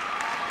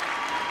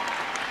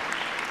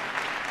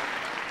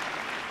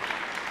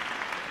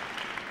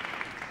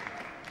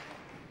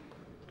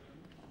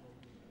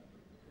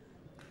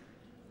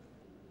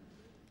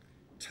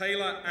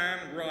 Taylor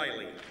Ann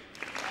Riley.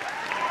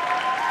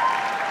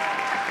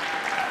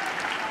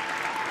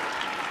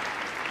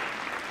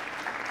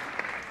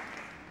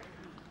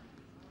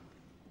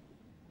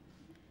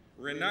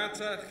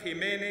 Renata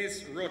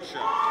Jimenez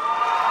Rocha.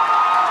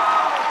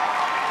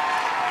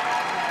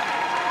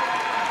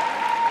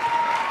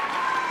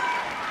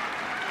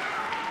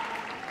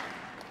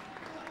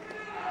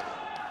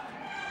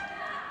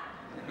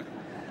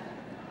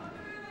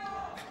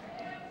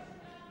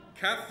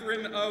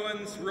 Catherine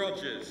Owens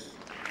Rogers.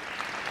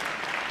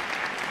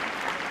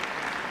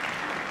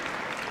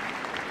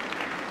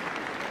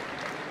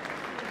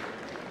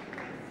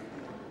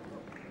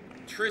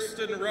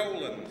 Tristan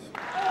Rowland.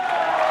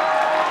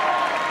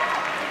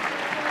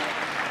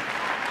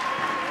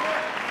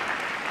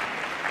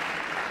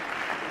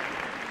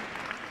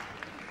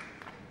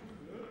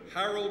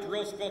 Harold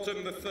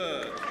Rosbottom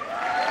III.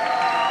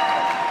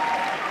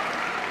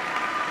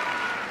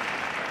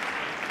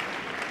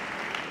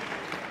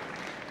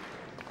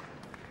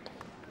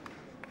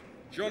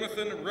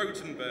 Jonathan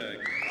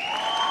Rotenberg.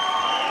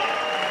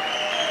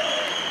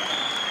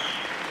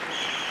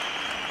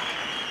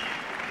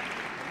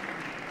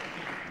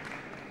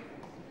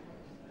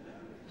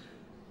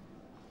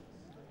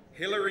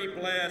 Hilary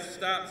Blair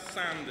Stats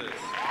Sanders.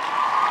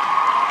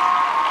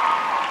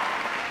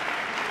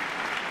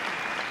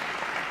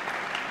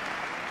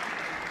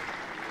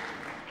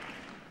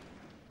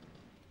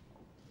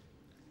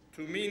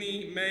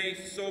 Tumini May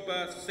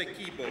Soba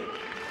Sekibo.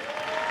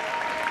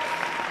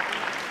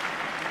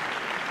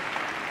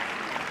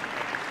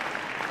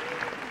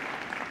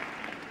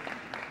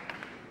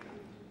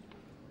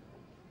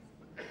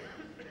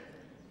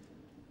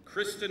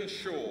 Kristen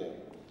Shaw.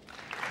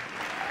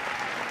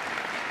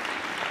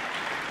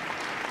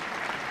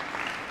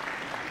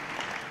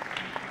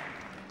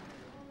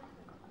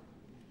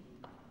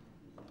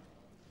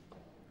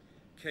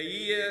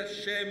 Keir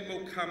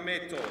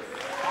Shemukametov.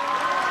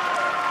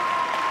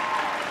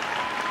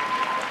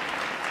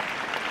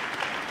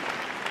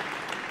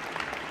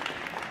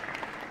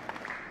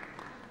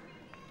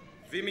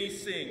 Vimy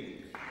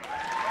Singh.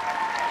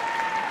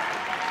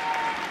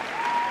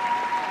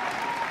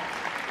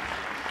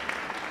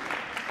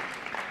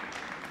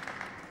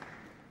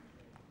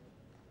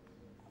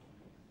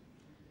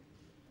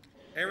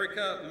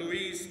 Erica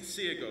Louise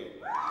Siego.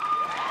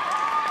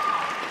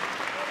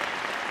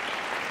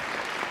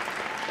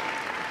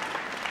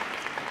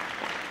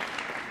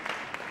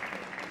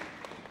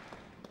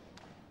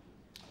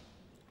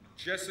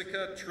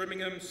 Jessica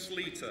Trimmingham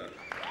Sleater.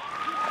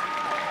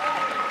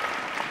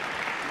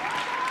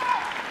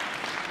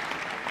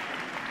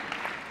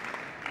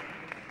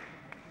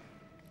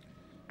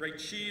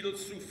 Rachel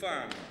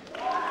Soufan.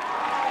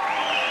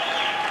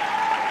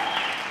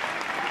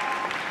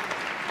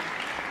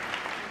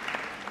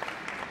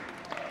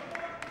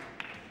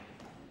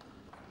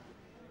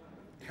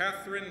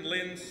 Catherine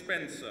Lynn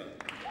Spencer.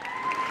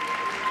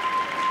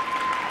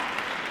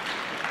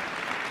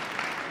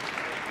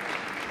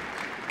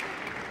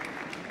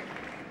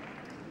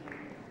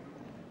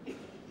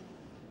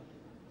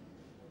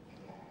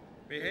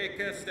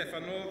 Miheka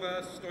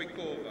Stefanova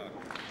Stoikova.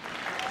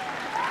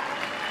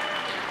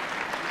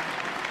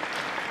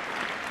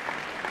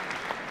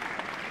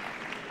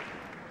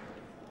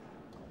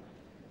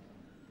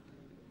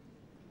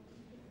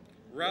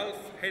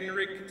 Ralph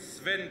Henrik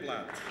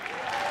Svenblatt.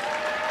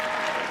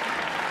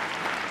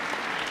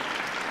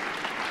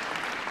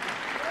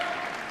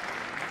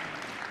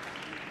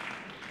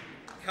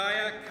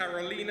 Kaya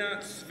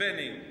Carolina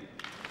Svenning.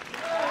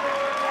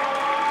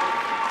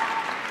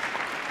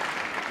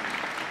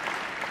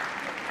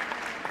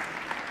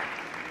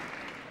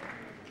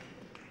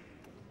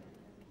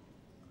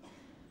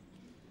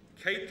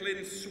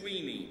 Caitlin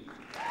Sweeney.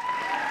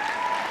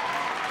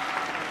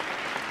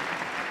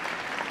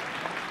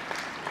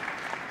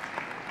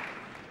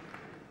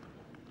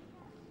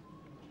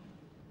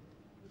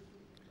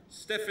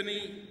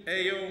 Stephanie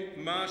Ayo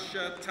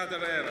Marsha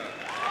Tadarera.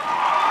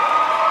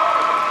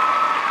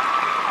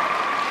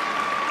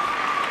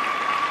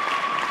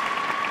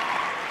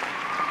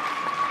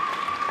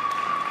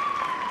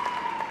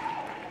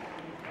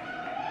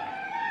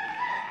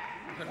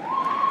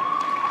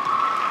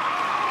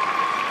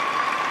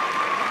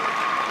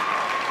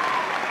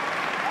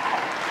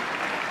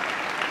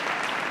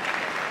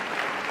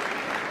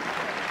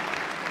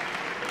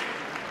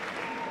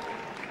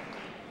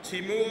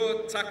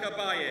 Timur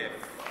Takabayev.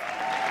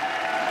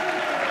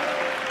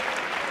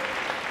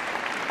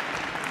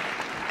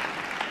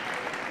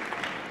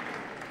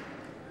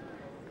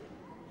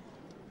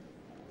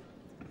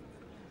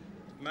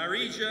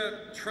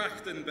 Marija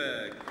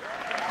Trachtenberg.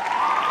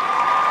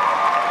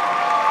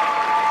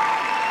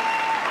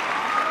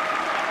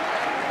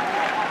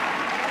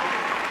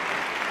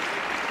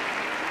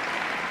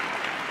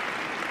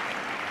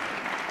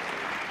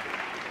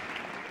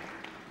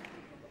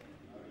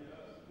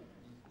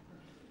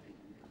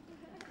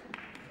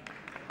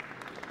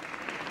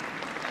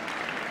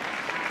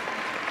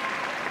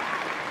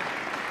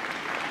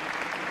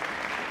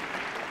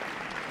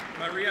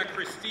 Maria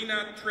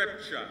Cristina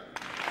Trepcha.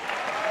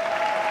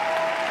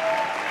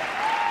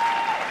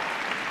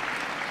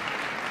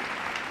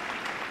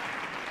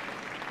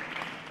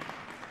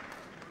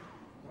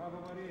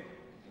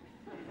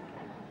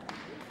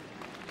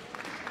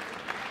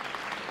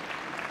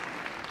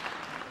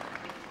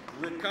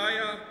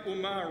 Rukaya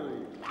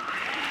Umaru.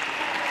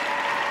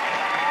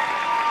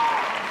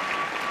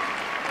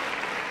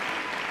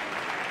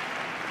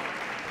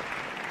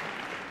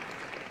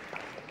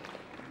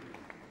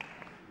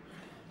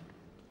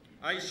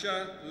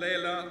 Aisha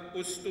Leila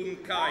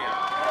Ustunkaya.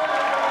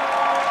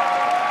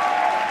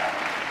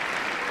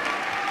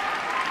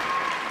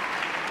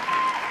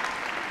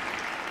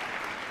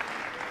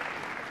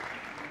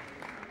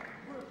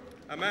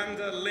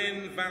 Amanda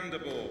Lynn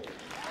Vanderborg.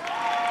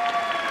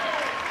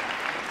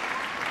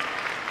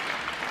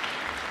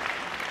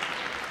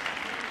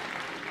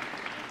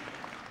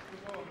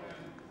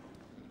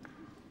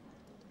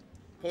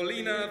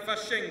 Paulina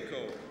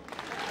Vashenko.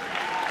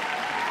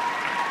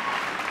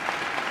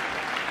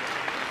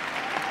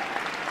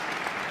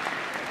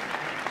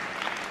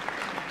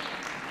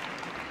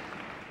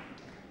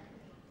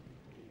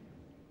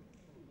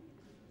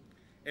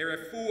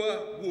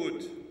 Erefua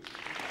Wood.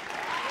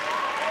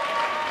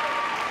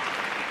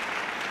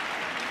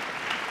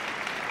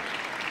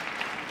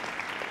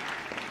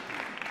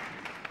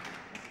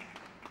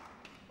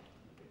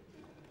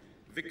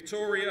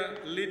 Victoria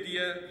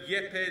Lydia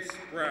Yepes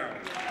Brown.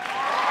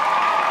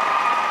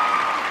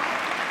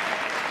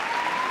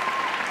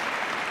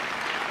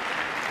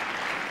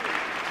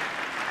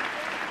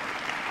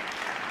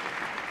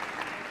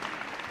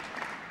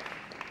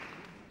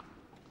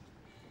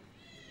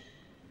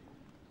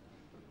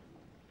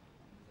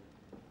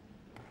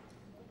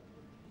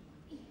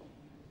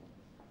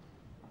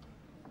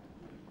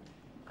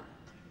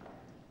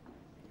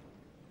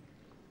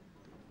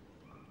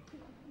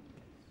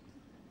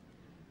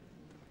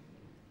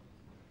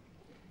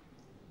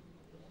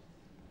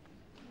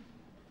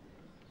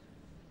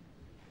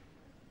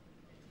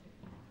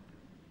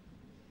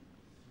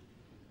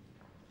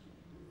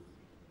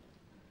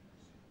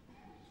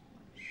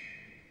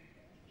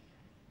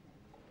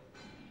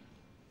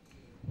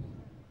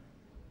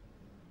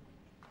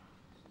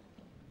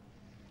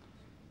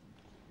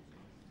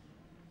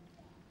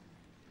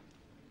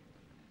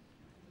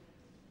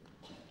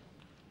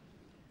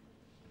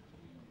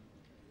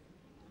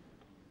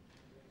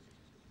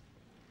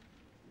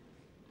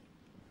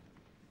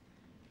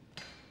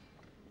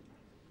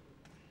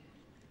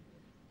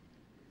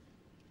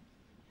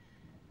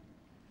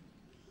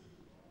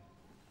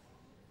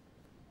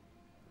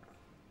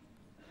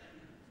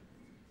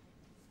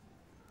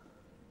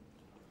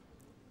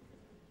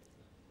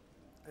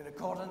 In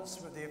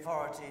accordance with the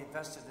authority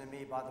vested in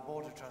me by the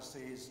Board of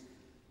Trustees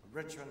of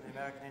Richmond, the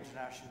American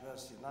International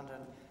University of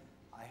London,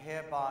 I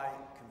hereby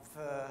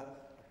confer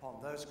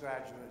upon those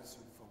graduates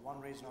who, for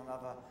one reason or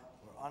another,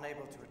 were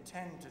unable to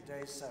attend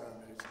today's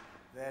ceremonies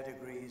their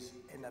degrees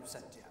in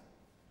absentia.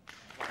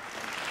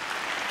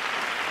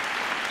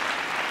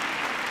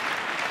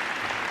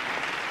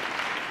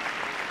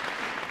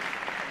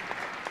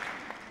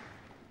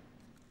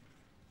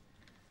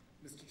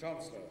 Mr.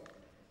 Chancellor,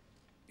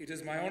 it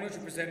is my honour to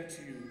present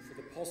to you for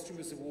the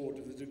posthumous award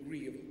of the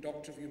degree of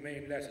Doctor of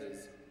Humane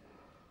Letters,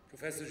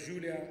 Professor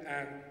Julia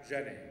Anne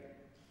Janet.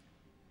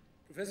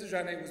 Professor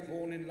Janet was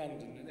born in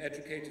London and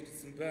educated at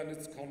St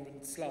Bernard's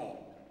Convent, Slough.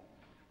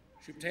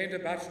 She obtained her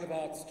Bachelor of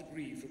Arts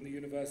degree from the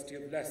University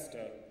of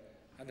Leicester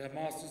and her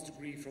Master's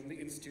degree from the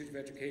Institute of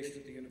Education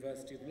at the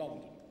University of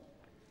London.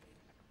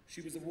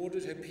 She was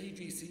awarded her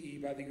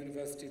PGCE by the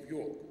University of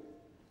York.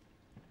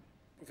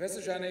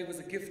 Professor Janet was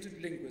a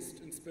gifted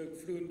linguist and spoke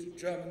fluent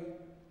German,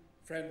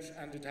 French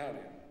and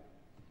Italian.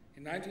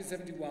 In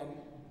 1971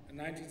 and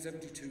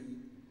 1972,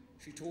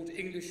 she taught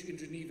English in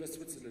Geneva,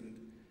 Switzerland,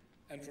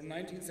 and from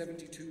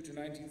 1972 to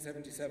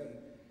 1977,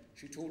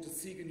 she taught at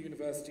Siegen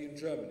University in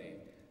Germany,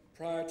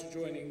 prior to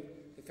joining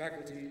the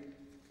faculty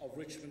of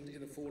Richmond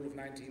in the fall of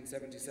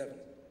 1977.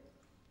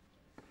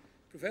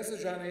 Professor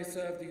Janet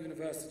served the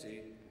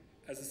university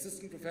as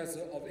Assistant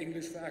Professor of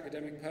English for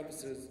Academic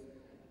Purposes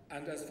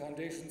and as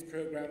Foundations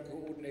Programme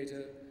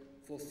Coordinator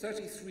for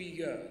 33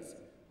 years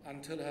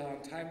until her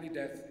untimely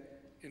death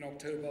in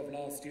October of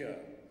last year.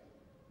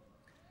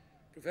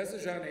 Professor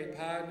Janet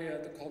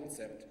pioneered the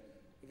concept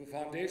of a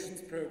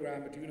Foundations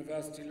Programme at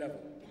university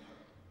level,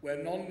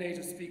 where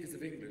non-native speakers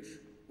of English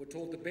were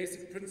taught the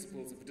basic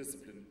principles of the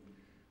discipline,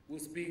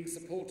 was being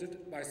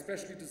supported by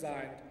specially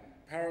designed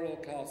parallel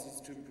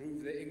classes to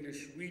improve their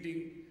English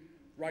reading,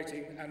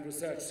 writing and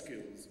research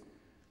skills,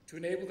 to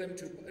enable them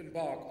to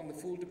embark on the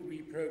full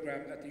degree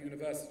programme at the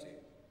university.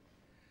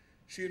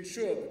 She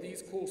ensured that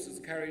these courses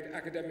carried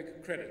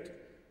academic credit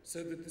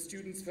so that the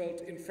students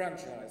felt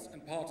enfranchised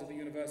and part of the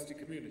university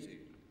community.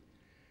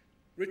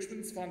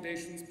 Richmond's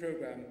Foundations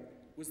Programme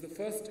was the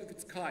first of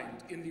its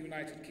kind in the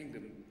United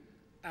Kingdom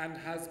and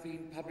has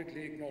been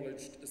publicly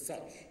acknowledged as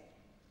such.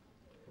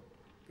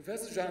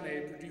 Professor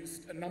Janet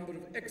produced a number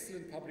of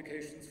excellent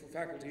publications for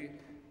faculty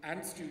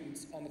and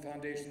students on the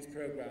Foundations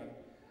Programme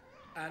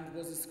and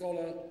was a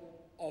scholar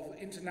of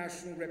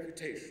international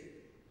reputation.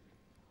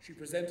 She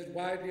presented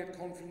widely at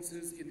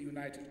conferences in the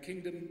United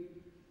Kingdom,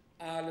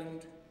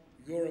 Ireland,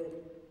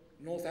 Europe,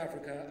 North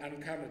Africa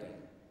and Canada.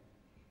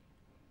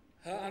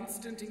 Her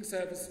unstinting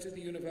service to the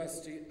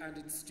university and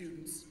its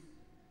students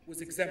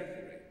was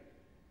exemplary.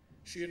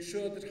 She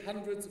ensured that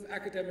hundreds of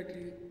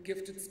academically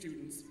gifted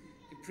students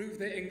improved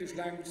their English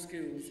language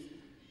skills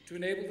to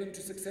enable them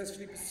to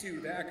successfully pursue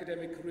their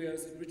academic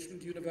careers at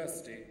Richmond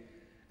University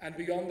and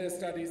beyond their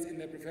studies in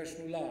their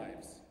professional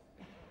lives.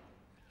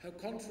 Her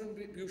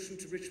contribution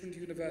to Richmond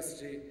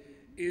University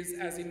is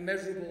as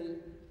immeasurable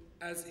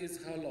as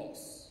is her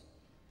loss.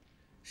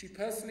 She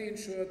personally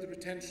ensured the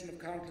retention of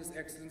countless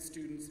excellent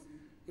students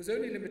whose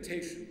only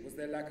limitation was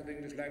their lack of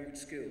English language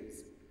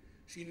skills.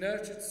 She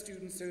nurtured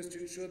students so as to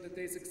ensure that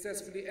they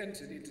successfully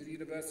entered into the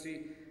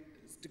university's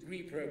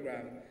degree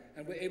programme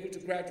and were able to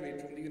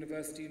graduate from the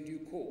university in due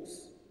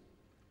course.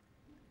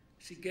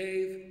 She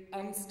gave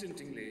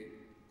unstintingly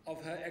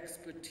of her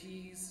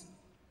expertise,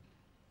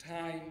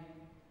 time,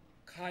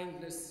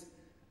 kindness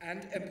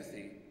and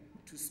empathy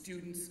to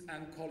students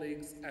and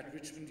colleagues at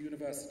Richmond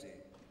University.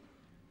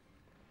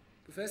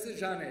 Professor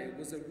Janet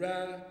was a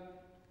rare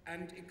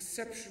and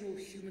exceptional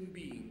human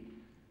being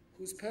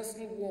whose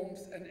personal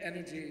warmth and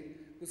energy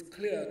was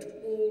clear to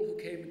all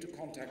who came into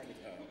contact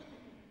with her.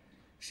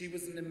 She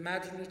was an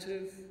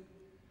imaginative,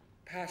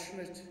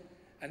 passionate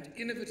and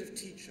innovative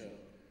teacher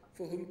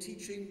for whom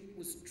teaching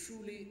was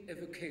truly a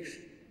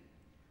vocation.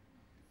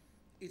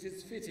 It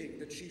is fitting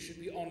that she should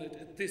be honoured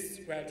at this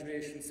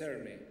graduation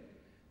ceremony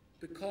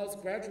because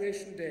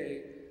graduation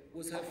day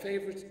was her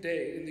favourite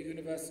day in the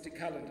university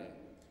calendar,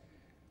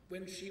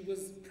 when she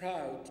was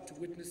proud to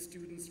witness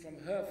students from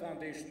her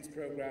Foundations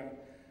programme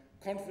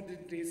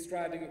confidently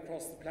striding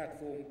across the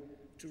platform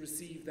to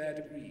receive their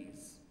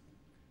degrees.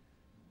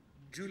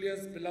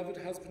 Julia's beloved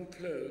husband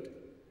Claude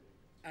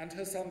and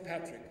her son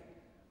Patrick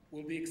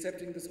will be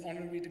accepting this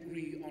honorary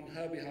degree on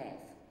her behalf.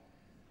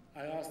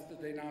 I ask that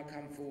they now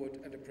come forward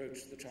and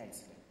approach the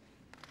Chancellor.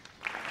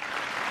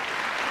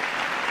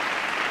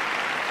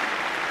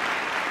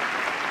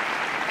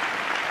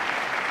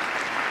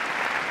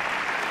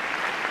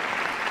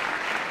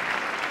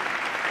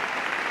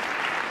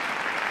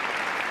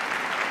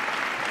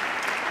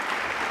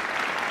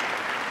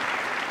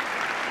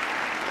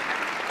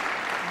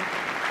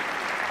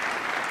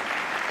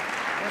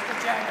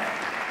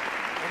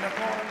 In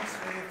accordance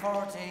with the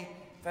authority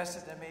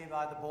vested in me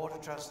by the Board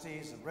of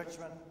Trustees of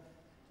Richmond,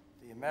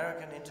 the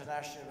American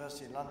International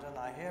University in London,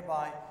 I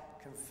hereby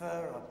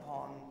confer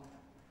upon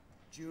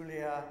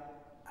Julia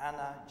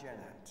Anna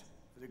Janet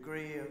the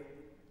degree of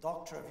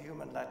Doctor of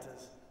Human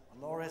Letters,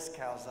 honoris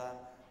causa,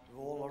 with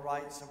all the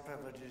rights and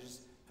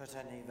privileges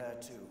pertaining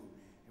thereto.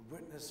 In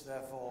witness,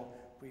 therefore,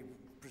 we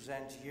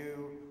present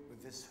you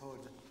with this hood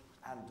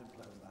and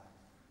diploma.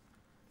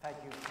 Thank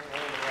you for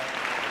all the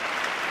work.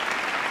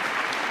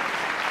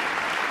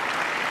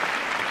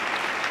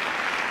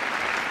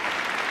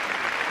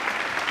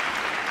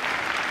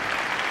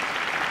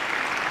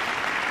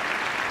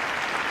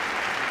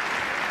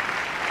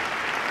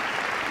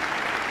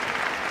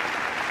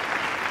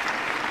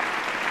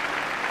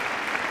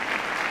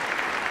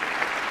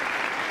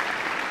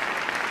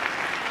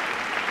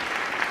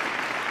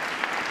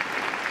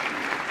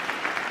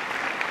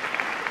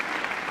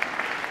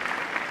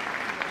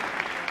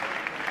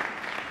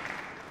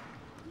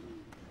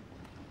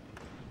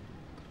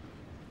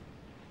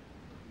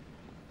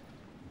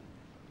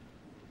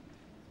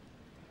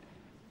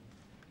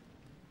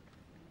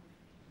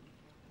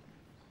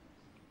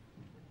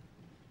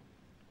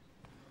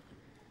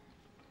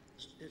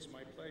 It's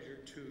my pleasure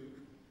to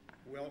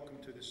welcome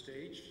to the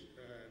stage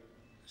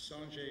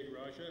Sanjay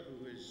Raja,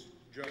 who has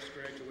just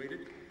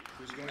graduated,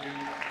 who's going to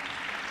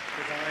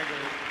provide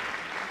a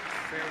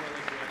farewell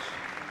address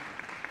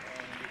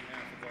on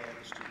behalf of all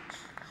the students.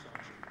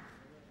 Sanjay.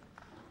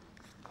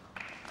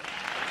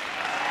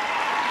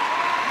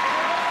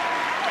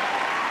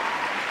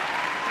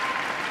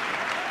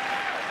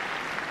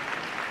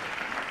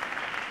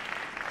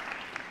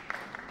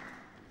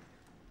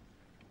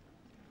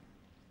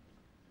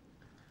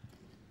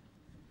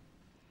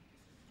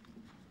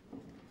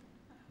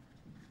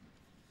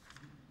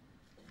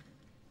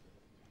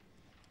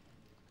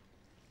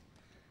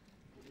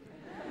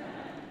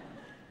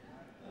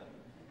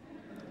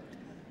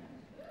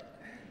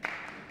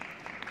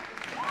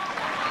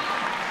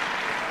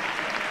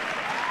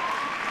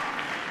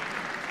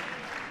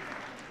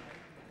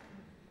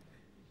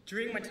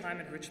 During my time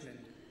at Richmond,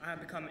 I have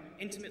become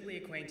intimately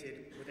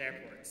acquainted with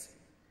airports.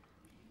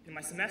 In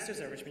my semesters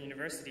at Richmond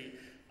University,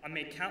 I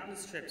made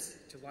countless trips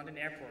to London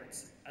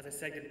airports as I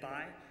said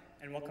goodbye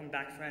and welcomed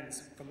back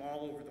friends from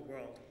all over the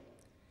world.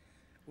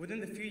 Within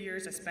the few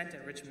years I spent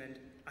at Richmond,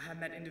 I have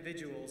met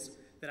individuals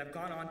that have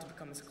gone on to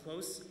become as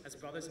close as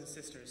brothers and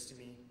sisters to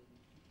me.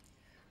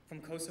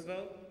 From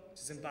Kosovo to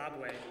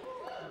Zimbabwe,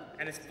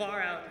 and as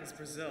far out as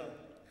Brazil,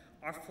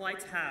 our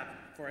flights have,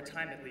 for a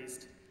time at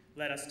least,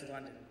 led us to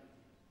London.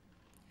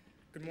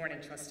 Good morning,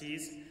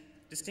 trustees,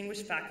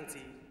 distinguished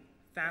faculty,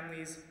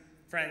 families,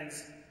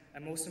 friends,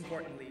 and most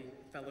importantly,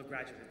 fellow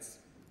graduates.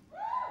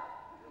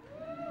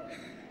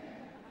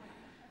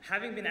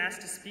 Having been asked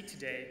to speak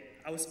today,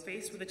 I was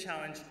faced with the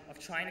challenge of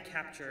trying to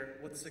capture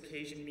what this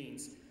occasion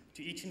means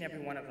to each and every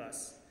one of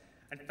us,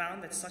 and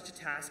found that such a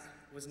task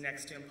was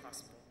next to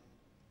impossible.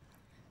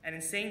 And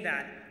in saying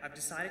that, I've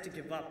decided to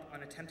give up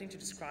on attempting to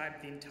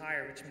describe the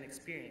entire Richmond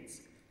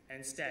experience, and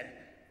instead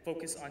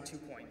focus on 2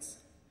 points: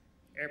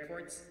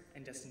 airports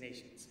and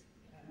destinations.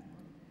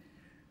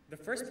 The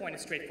first point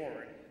is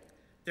straightforward.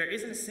 There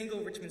isn't a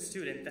single Richmond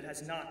student that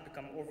has not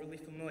become overly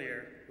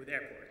familiar with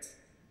airports.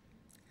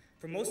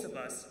 For most of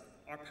us,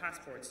 our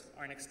passports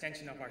are an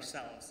extension of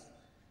ourselves.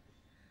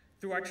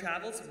 Through our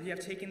travels, we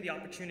have taken the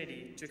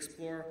opportunity to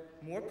explore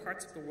more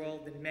parts of the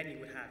world than many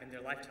would have in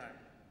their lifetime.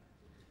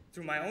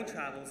 Through my own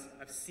travels,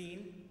 I've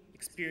seen,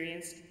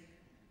 experienced,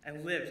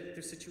 and lived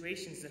through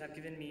situations that have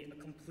given me a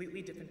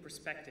completely different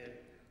perspective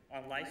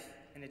on life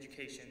and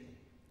education.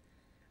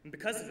 And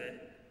because of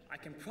it, I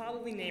can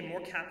probably name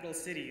more capital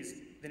cities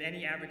than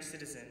any average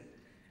citizen,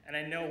 and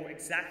I know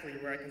exactly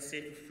where I can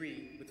stay for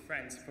free with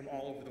friends from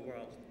all over the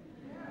world.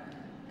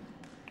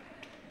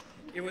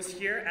 It was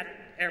here at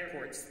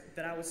airports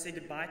that I would say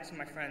goodbye to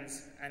my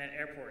friends, and at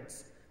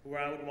airports where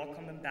I would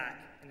welcome them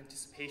back in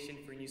anticipation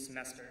for a new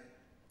semester.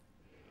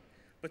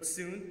 But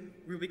soon,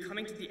 we will be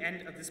coming to the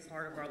end of this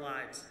part of our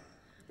lives,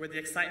 where the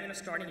excitement of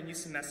starting a new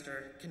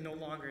semester can no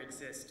longer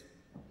exist.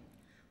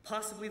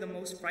 Possibly the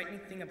most frightening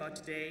thing about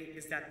today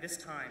is that this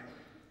time,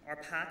 our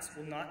paths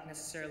will not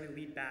necessarily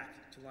lead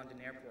back to London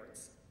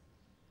airports.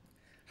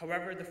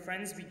 However, the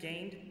friends we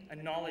gained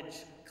and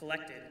knowledge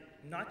collected,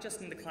 not just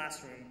in the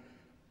classroom,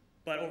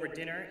 but over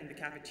dinner in the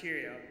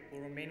cafeteria, will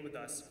remain with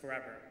us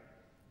forever.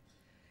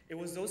 It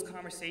was those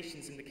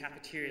conversations in the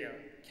cafeteria,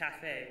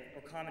 cafe,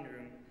 or common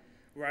room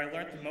where I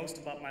learned the most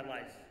about my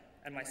life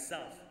and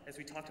myself as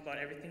we talked about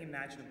everything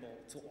imaginable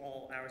till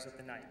all hours of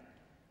the night.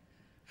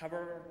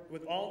 However,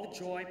 with all the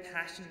joy,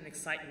 passion, and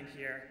excitement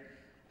here,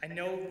 I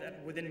know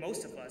that within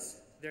most of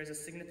us, there is a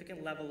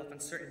significant level of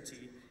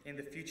uncertainty in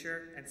the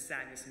future and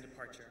sadness in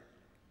departure.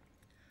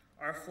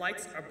 Our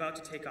flights are about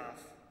to take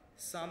off,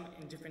 some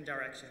in different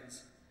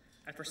directions,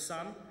 and for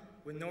some,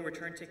 with no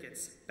return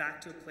tickets,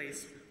 back to a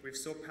place we've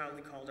so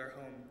proudly called our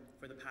home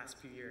for the past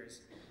few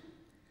years.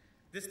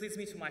 This leads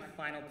me to my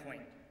final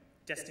point,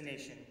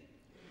 destination.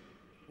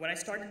 When I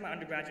started my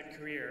undergraduate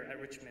career at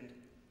Richmond,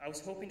 I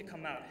was hoping to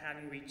come out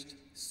having reached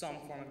some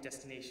form of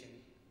destination.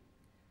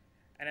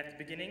 And at the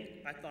beginning,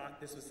 I thought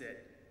this was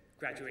it,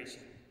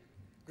 graduation.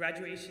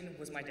 Graduation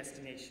was my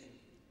destination.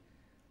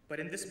 But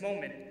in this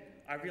moment,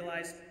 I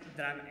realized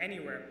that I'm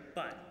anywhere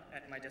but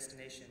at my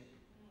destination.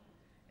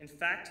 In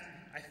fact,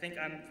 I think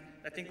I'm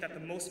I think that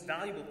the most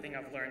valuable thing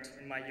I've learned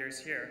in my years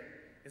here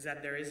is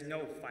that there is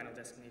no final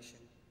destination.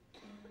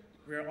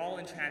 We are all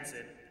in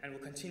transit and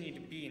will continue to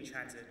be in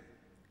transit.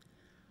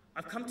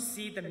 I've come to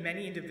see that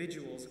many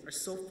individuals are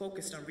so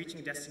focused on reaching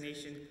a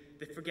destination,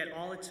 they forget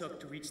all it took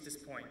to reach this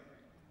point.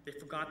 They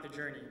forgot the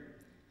journey.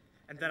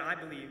 And that, I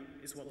believe,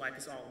 is what life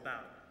is all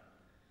about.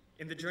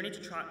 In the journey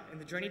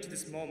to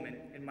this moment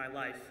in my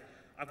life,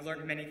 I've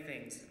learned many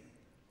things.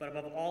 But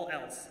above all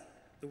else,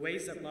 the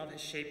ways that love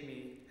has shaped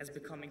me has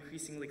become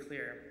increasingly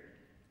clear.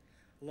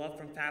 Love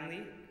from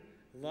family,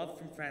 love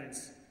from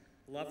friends,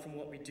 love from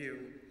what we do,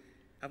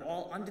 have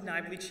all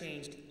undeniably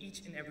changed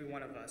each and every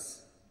one of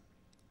us.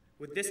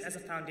 With this as a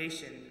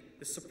foundation,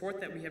 the support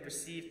that we have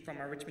received from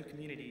our Richmond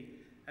community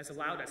has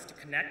allowed us to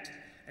connect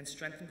and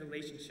strengthen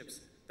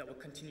relationships that will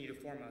continue to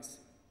form us.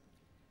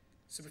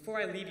 So before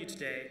I leave you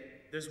today,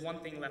 there's one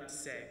thing left to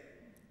say.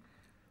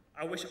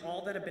 I wish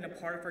all that have been a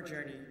part of our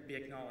journey be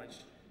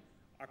acknowledged.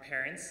 Our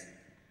parents,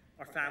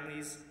 our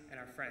families, and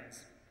our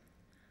friends.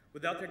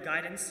 Without their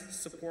guidance,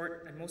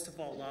 support, and most of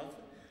all love,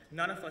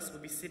 none of us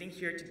would be sitting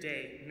here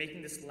today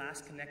making this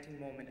last connecting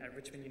moment at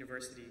Richmond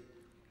University.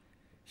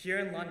 Here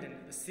in London,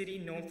 a city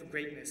known for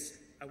greatness,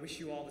 I wish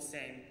you all the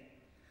same.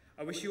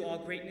 I wish you all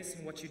greatness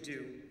in what you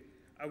do.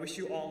 I wish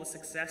you all the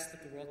success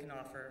that the world can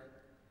offer.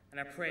 And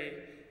I pray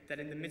that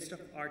in the midst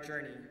of our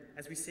journey,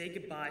 as we say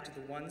goodbye to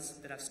the ones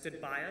that have stood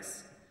by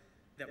us,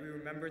 that we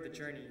remember the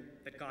journey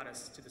that got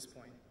us to this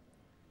point.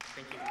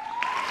 Thank you.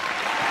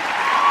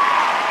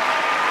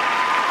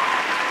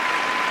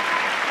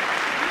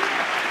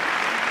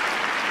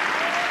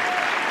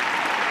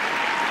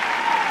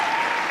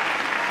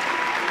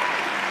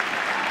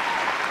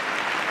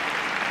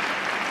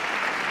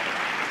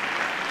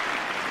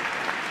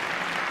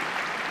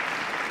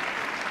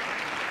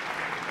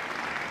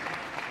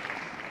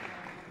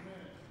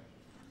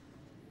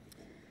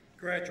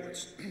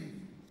 Graduates,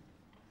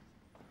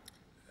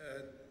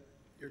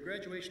 your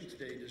graduation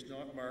today does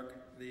not mark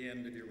the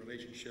end of your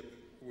relationship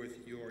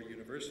with your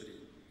university.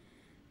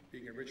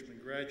 Being a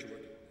Richmond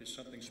graduate is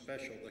something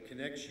special that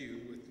connects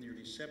you with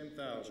nearly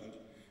 7,000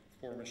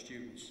 former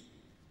students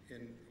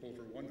in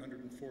over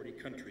 140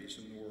 countries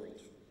in the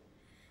world.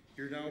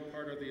 You're now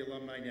part of the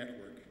alumni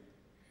network.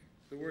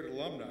 The word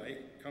alumni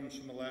comes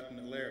from the Latin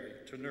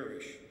alere, to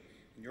nourish,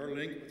 and your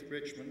link with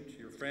Richmond,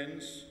 your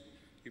friends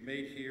you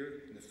made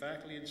here, and the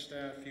faculty and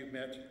staff you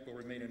met will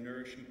remain a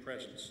nourishing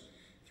presence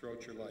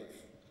throughout your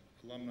life.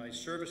 Alumni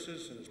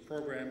services and its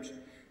programs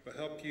will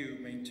help you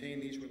maintain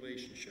these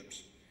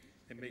relationships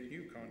and make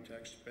new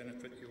contacts to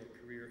benefit your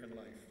career and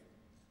life.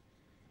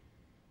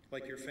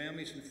 Like your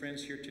families and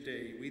friends here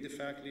today, we, the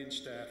faculty and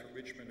staff at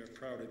Richmond, are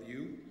proud of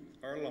you,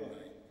 our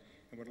alumni,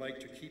 and would like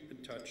to keep in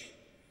touch,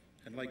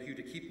 and like you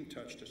to keep in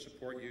touch to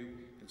support you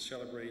and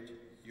celebrate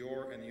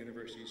your and the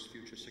university's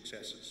future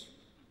successes.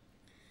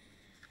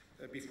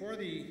 Before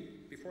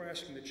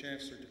asking the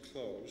Chancellor to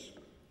close,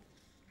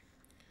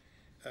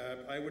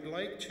 I would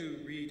like to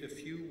read a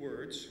few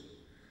words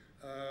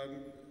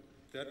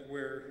that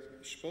were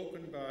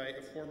spoken by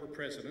a former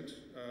president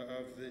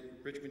of the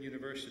Richmond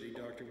University,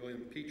 Dr.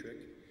 William Petrick,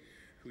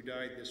 who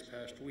died this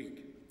past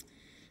week.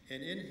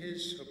 And in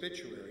his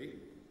obituary,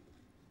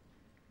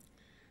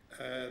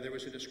 there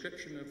was a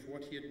description of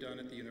what he had done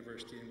at the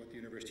university and what the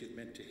university had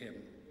meant to him.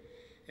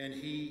 And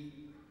he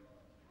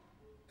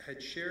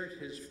had shared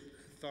his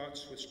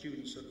thoughts with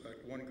students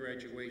at one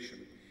graduation.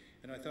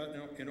 And I thought,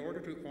 now, in order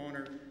to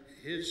honor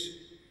his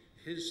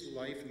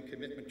life and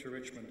commitment to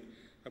Richmond,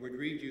 I would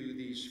read you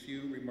these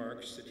few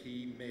remarks that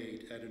he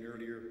made at an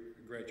earlier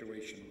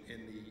graduation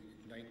in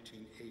the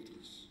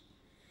 1980s.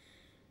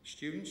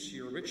 Students,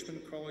 your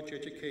Richmond College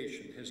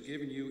education has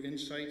given you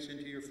insights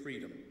into your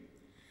freedom.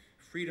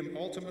 Freedom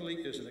ultimately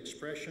is an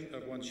expression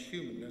of one's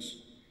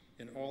humanness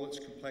in all its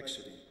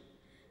complexity,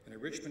 and a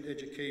Richmond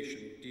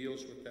education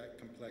deals with that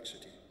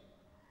complexity.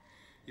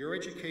 Your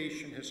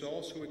education has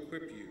also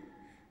equipped you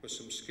with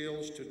some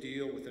skills to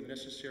deal with the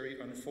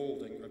necessary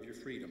unfolding of your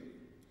freedom,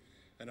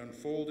 an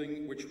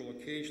unfolding which will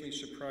occasionally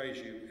surprise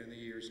you in the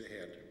years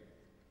ahead.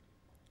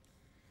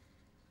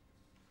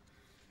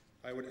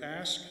 I would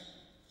ask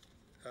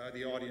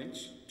the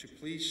audience to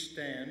please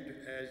stand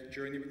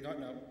during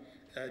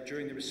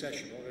the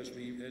recessional as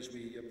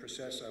we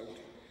process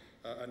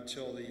out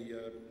until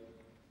the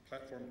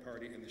platform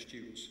party and the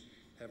students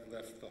have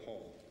left the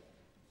hall.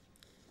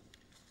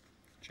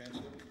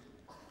 Chancellor.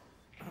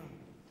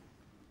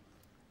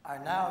 I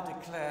now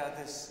declare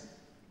this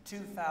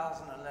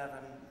 2011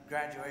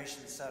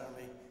 graduation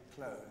ceremony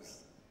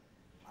closed.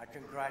 I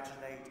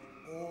congratulate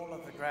all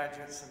of the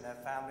graduates and their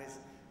families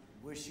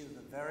and wish you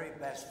the very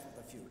best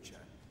for the future.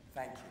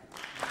 Thank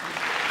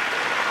you.